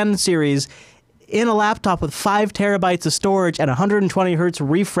GTX 10 series in a laptop with 5 terabytes of storage and 120 hertz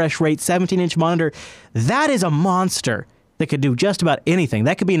refresh rate, 17-inch monitor, that is a monster that could do just about anything.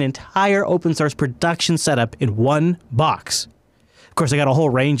 That could be an entire open source production setup in one box. Of course, I got a whole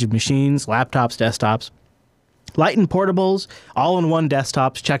range of machines, laptops, desktops, light and portables, all-in-one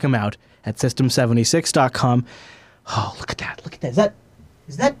desktops. Check them out at system76.com. Oh, look at that. Look at that.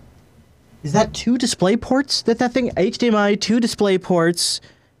 Is that 2 display ports? That thing, HDMI, 2 display ports,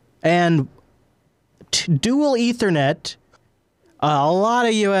 and dual Ethernet, a lot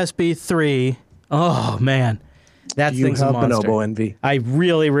of USB 3. Oh, man. That thing's a monster. You have Bonobo envy. I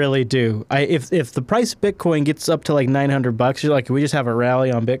really, really do. If the price of Bitcoin gets up to like $900, you're like, can we just have a rally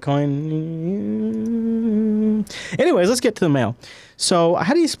on Bitcoin? Anyways, let's get to the mail. So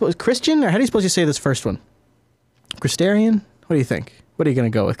how do you suppose, Christian, or how do you suppose you say this first one? Christarian? What do you think? What are you going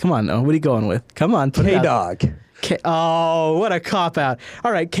to go with? Come on, Noah. What are you going with? Come on. K-Dog. Oh, what a cop-out.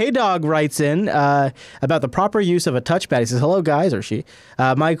 All right, K-Dog writes in about the proper use of a touchpad. He says, hello, guys, or she.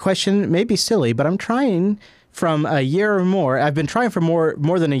 My question may be silly, but I'm trying from a year or more. I've been trying for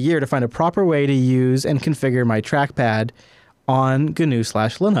more than a year to find a proper way to use and configure my trackpad on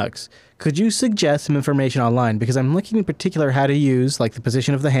GNU/Linux. Could you suggest some information online? Because I'm looking in particular how to use like the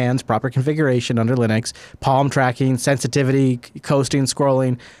position of the hands, proper configuration under Linux, palm tracking, sensitivity, coasting,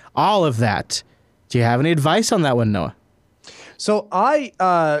 scrolling, all of that. Do you have any advice on that one, Noah? So I've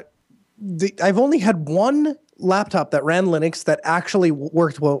only had one laptop that ran Linux that actually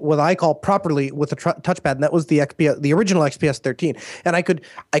worked what I call properly with a touchpad, and that was the original XPS 13. And I could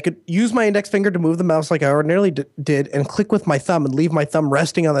use my index finger to move the mouse like I ordinarily did, and click with my thumb and leave my thumb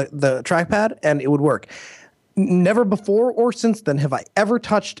resting on the trackpad, and it would work. Never before or since then have I ever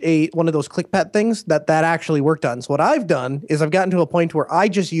touched one of those ClickPad things that actually worked on. So what I've done is I've gotten to a point where I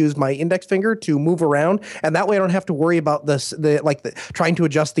just use my index finger to move around, and that way I don't have to worry about trying to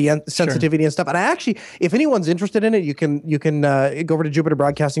adjust the sensitivity and stuff. And I actually, if anyone's interested in it, you can go over to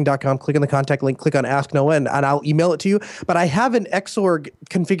jupiterbroadcasting.com, click on the contact link, click on Ask Noah, and I'll email it to you. But I have an Xorg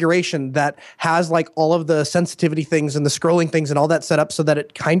configuration that has like all of the sensitivity things and the scrolling things and all that set up so that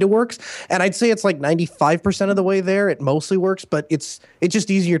it kind of works. And I'd say it's like 95% of the way there. It mostly works, but it's just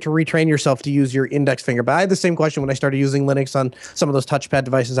easier to retrain yourself to use your index finger. But I had the same question when I started using Linux on some of those touchpad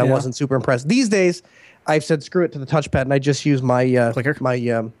devices. I wasn't super impressed. These days, I've said screw it to the touchpad, and I just use my clicker,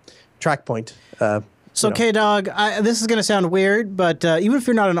 my track point. So, K-Dog, this is going to sound weird, but even if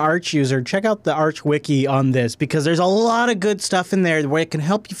you're not an Arch user, check out the Arch Wiki on this, because there's a lot of good stuff in there where it can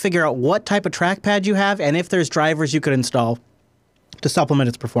help you figure out what type of trackpad you have and if there's drivers you could install to supplement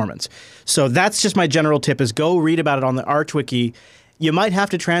its performance. So that's just my general tip, is go read about it on the Arch Wiki. You might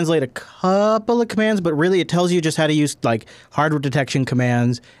have to translate a couple of commands, but really it tells you just how to use like hardware detection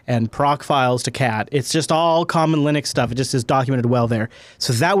commands and proc files to cat. It's just all common Linux stuff. It just is documented well there.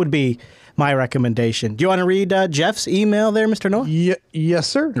 So that would be my recommendation. Do you want to read Jeff's email there, Mr. Noah? Yes,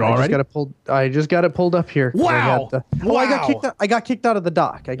 sir. I just got it pulled up here. Wow. I got kicked out of the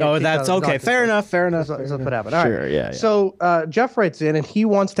dock. That's okay. Fair enough. That's what happened. All sure, right. yeah. So Jeff writes in, and he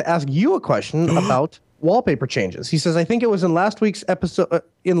wants to ask you a question about wallpaper changes. He says, I think it was in last week's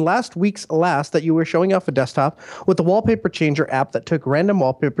last that you were showing off a desktop with the wallpaper changer app that took random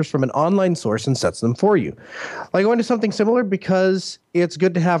wallpapers from an online source and sets them for you. Like going to something similar because it's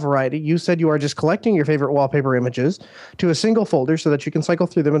good to have variety. You said you are just collecting your favorite wallpaper images to a single folder so that you can cycle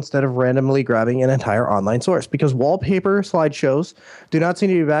through them instead of randomly grabbing an entire online source, because wallpaper slideshows do not seem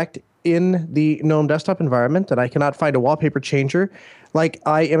to be backed in the GNOME desktop environment, and I cannot find a wallpaper changer. Like,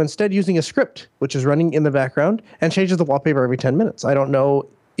 I am instead using a script, which is running in the background and changes the wallpaper every 10 minutes. I don't know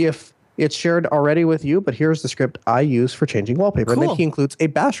if it's shared already with you, but here's the script I use for changing wallpaper. Cool. And then he includes a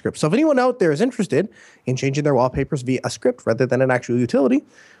bash script. So if anyone out there is interested in changing their wallpapers via a script rather than an actual utility,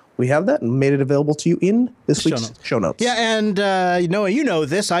 we have that and made it available to you in this week's show notes. Yeah, and Noah, you know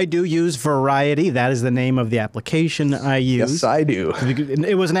this. I do use Variety. That is the name of the application I use. Yes, I do.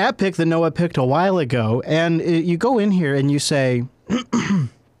 It was an app pick that Noah picked a while ago, and you go in here and you say,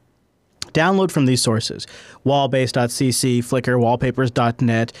 download from these sources: wallbase.cc, Flickr,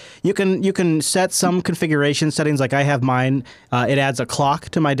 wallpapers.net. You can set some configuration settings, like I have mine. It adds a clock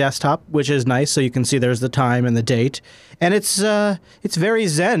to my desktop, which is nice, so you can see there's the time and the date. And it's very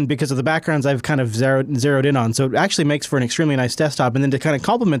zen because of the backgrounds I've kind of zeroed in on. So it actually makes for an extremely nice desktop. And then to kind of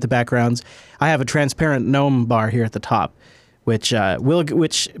complement the backgrounds, I have a transparent GNOME bar here at the top, which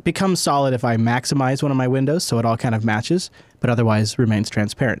becomes solid if I maximize one of my windows, so it all kind of matches, but otherwise remains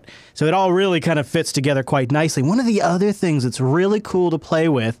transparent. So it all really kind of fits together quite nicely. One of the other things that's really cool to play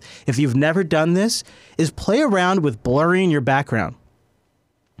with, if you've never done this, is play around with blurring your background.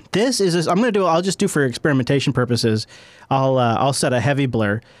 I'll just do for experimentation purposes. I'll set a heavy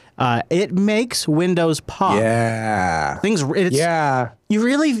blur. It makes windows pop. Yeah. It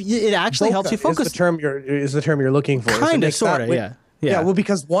actually helps you focus. Is the term you're looking for? Kind of, sort of, yeah. Yeah, well,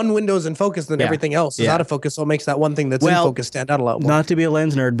 because one window's in focus, then everything else is out of focus, so it makes that one thing that's in focus stand out a lot more. Not to be a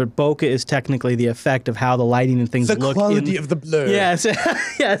lens nerd, but bokeh is technically the effect of how the lighting and things look. The quality of the blur. Yes,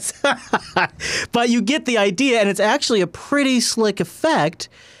 yes. But you get the idea, and it's actually a pretty slick effect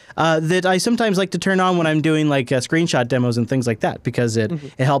that I sometimes like to turn on when I'm doing like screenshot demos and things like that, because it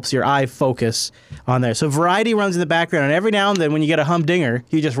helps your eye focus on there. So Variety runs in the background, and every now and then when you get a humdinger,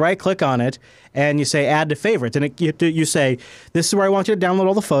 you just right-click on it and you say Add to Favorites, and you say, this is where I want you to download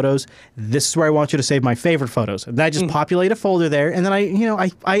all the photos. This is where I want you to save my favorite photos. And I just populate a folder there, and then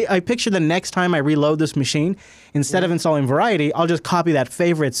I picture the next time I reload this machine, instead of installing Variety, I'll just copy that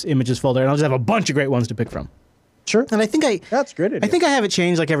Favorites images folder, and I'll just have a bunch of great ones to pick from. Sure. And that's great. I think I have it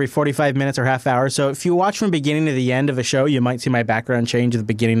changed like every 45 minutes or half hour. So if you watch from beginning to the end of a show, you might see my background change at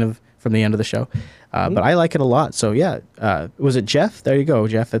the from the end of the show. But I like it a lot. So yeah, was it Jeff? There you go,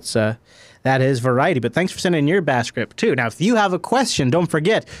 Jeff. It's that is Variety. But thanks for sending your bash script too. Now, if you have a question, don't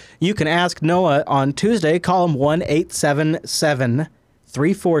forget, you can ask Noah on Tuesday. Call him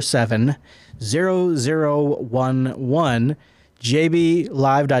 1-877-347-0011.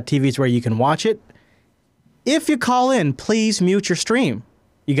 JBLive.tv is where you can watch it. If you call in, please mute your stream.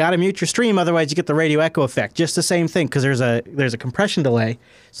 You got to mute your stream, otherwise you get the radio echo effect. Just the same thing, because there's a compression delay.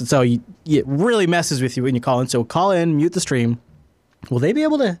 So it really messes with you when you call in. So call in, mute the stream. Will they be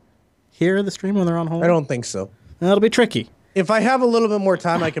able to hear the stream when they're on hold? I don't think so. That'll be tricky. If I have a little bit more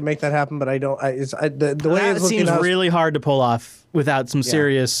time, I can make that happen, but I don't. The way it's looking seems really hard to pull off without some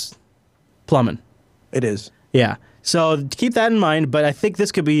serious plumbing. It is. Yeah. So keep that in mind, but I think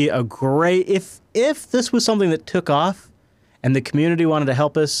this could be a great if this was something that took off and the community wanted to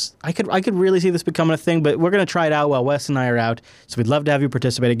help us, I could really see this becoming a thing, but we're going to try it out while Wes and I are out. So we'd love to have you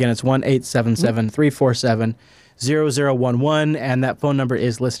participate. Again, it's 1-877-347-0011, and that phone number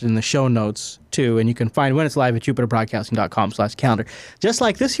is listed in the show notes too, and you can find when it's live at jupiterbroadcasting.com/calendar. Just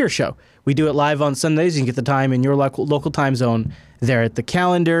like this here show. We do it live on Sundays. You can get the time in your local time zone there at the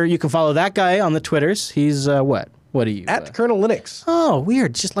calendar. You can follow that guy on the Twitters. He's what? What are you? At Colonel Linux. Oh,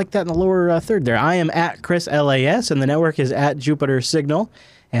 weird. Just like that in the lower third there. I am at Chris LAS, and the network is at Jupiter Signal.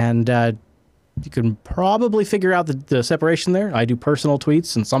 And you can probably figure out the separation there. I do personal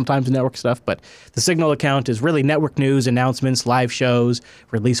tweets and sometimes network stuff, but the Signal account is really network news, announcements, live shows,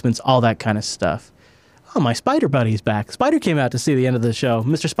 releasements, all that kind of stuff. Oh, my Spider buddy's back. Spider came out to see the end of the show.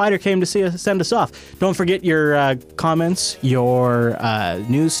 Mr. Spider came to send us off. Don't forget your comments, your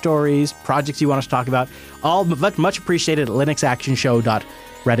news stories, projects you want us to talk about. All much appreciated at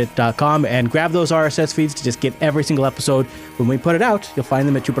linuxactionshow.reddit.com. And grab those RSS feeds to just get every single episode. When we put it out, you'll find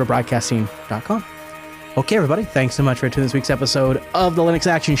them at jupiterbroadcasting.com. Okay, everybody. Thanks so much for tuning this week's episode of the Linux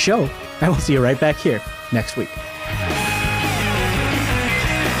Action Show. And we'll see you right back here next week.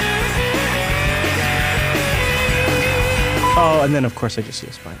 Oh, and then, of course, I just see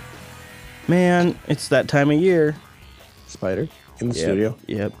a spider. Man, it's that time of year. Spider in the studio?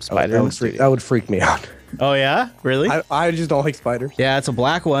 Yep, spider in the studio. That would freak me out. Oh, yeah? Really? I just don't like spiders. Yeah, it's a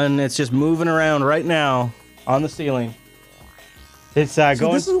black one. It's just moving around right now on the ceiling. It's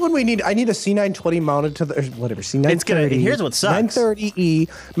going... This is what we need. I need a C920 mounted to the... Or whatever, C930. It's gonna... Here's what sucks.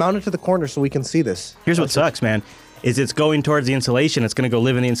 930E mounted to the corner so we can see this. Here's what sucks, man. Is it's going towards the insulation. It's going to go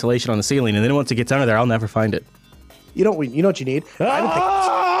live in the insulation on the ceiling. And then once it gets under there, I'll never find it. You know what you need?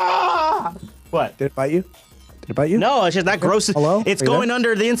 What? Did it bite you? Did it bite you? No, it's just that gross. Hello? It's going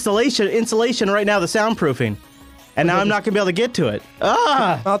under the insulation right now, the soundproofing. And now I'm not going to be able to get to it.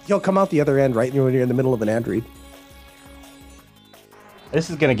 He'll come out the other end right when you're in the middle of an ad read. This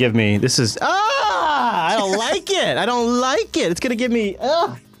is going to give me... I don't like it. I don't like it. It's going to give me...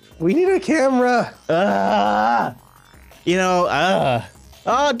 We need a camera.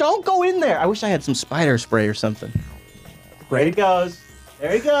 Don't go in there. I wish I had some spider spray or something. There he goes.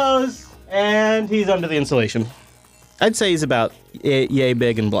 There he goes. And he's under the insulation. I'd say he's about yay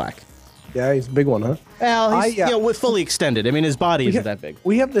big and black. Yeah, he's a big one, huh? Well, he's fully extended. I mean, his body isn't that big.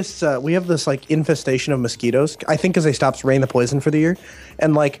 We have this like infestation of mosquitoes. I think because they stopped spraying the poison for the year,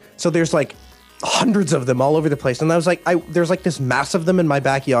 and so there's like hundreds of them all over the place. And I was like, there's like this mass of them in my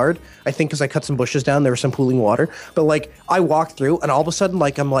backyard. I think because I cut some bushes down, there was some pooling water. But I walked through, and all of a sudden,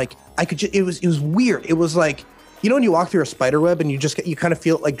 it was weird. It was like, when you walk through a spider web and you kind of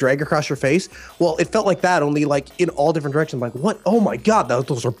feel it drag across your face? Well, it felt like that, only in all different directions. Like, what? Oh my God,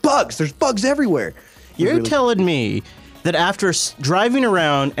 those are bugs. There's bugs everywhere. You're telling me that after driving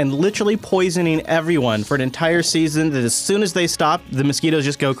around and literally poisoning everyone for an entire season, that as soon as they stop, the mosquitoes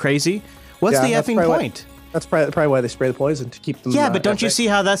just go crazy? What's the effing point? That's probably why they spray the poison, to keep them. Yeah, but don't you see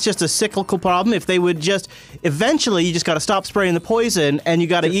how that's just a cyclical problem? If they would eventually, you just got to stop spraying the poison, and you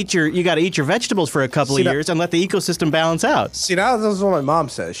got to eat your vegetables for a couple of years and let the ecosystem balance out. See, now this is what my mom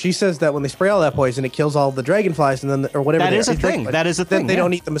says. She says that when they spray all that poison, it kills all the dragonflies, and then or whatever. That is a thing. That is a thing. Then they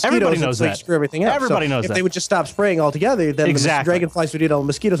don't eat the mosquitoes. Everybody knows that. They screw everything up. Everybody knows that. If they would just stop spraying altogether, then the dragonflies would eat all the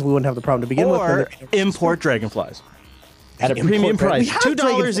mosquitoes. We wouldn't have the problem to begin with. Or import dragonflies at a premium price,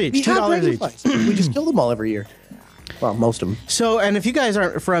 $2 each. $2 each. We just kill them all every year. Well, most of them. So, and if you guys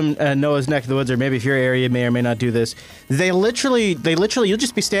aren't from Noah's neck of the woods, or maybe if your area may or may not do this, they literally, you'll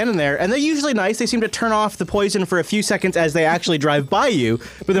just be standing there, and they're usually nice. They seem to turn off the poison for a few seconds as they actually drive by you,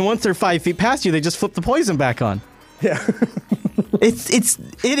 but then once they're 5 feet past you, they just flip the poison back on. Yeah. It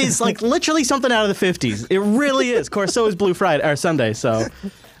is like literally something out of the 50s. It really is. Of course, so is Blue Friday or Sunday. So,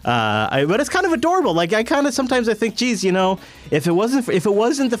 but it's kind of adorable. I sometimes think, geez, if it wasn't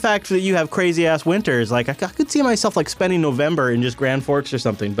the fact that you have crazy ass winters, I could see myself spending November in just Grand Forks or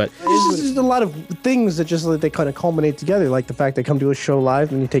something. But there's just a lot of things that just they kind of culminate together, like the fact they come to a show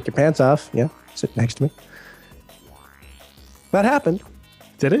live and you take your pants off. Yeah, sit next to me. That happened.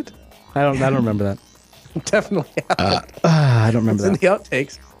 Did it? I don't remember that. Definitely happened. I don't remember that. In the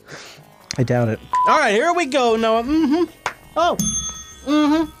outtakes. I doubt it. All right, here we go, Noah. Mm-hmm. Oh.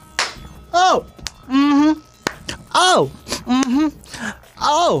 Mm-hmm. Oh. Mm-hmm. Oh. Mm-hmm.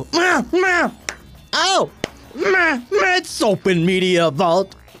 Oh. Oh. It's Open Media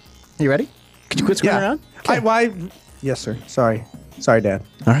Vault. You ready? Could you quit screwing around? Okay. Yes, sir. Sorry, Dad.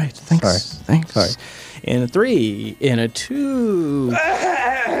 All right. Thanks. Sorry. Thanks. Sorry. In a 3, in a 2.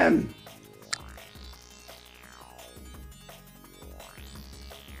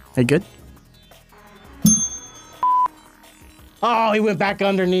 Are you good? Oh, he went back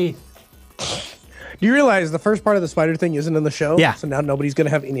underneath. Do you realize the first part of the spider thing isn't in the show? Yeah. So now nobody's going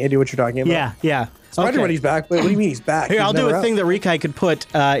to have any idea what you're talking about. Yeah, yeah. Spider Okay. Buddy's back. Wait, what do you mean he's back? Here, He's I'll do never a out. thing that Rikai could put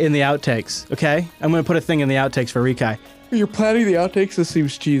in the outtakes, okay? I'm going to put a thing in the outtakes for Rikai. You're planning the outtakes? This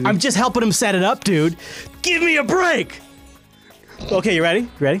seems cheesy. I'm just helping him set it up, dude. Give me a break! Okay, you ready? You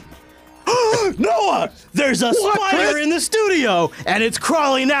ready? Noah! There's a spider in the studio, and it's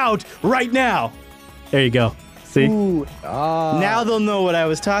crawling out right now. There you go. See? Ooh, Now they'll know what I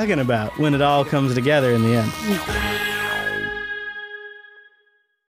was talking about when it all comes together in the end.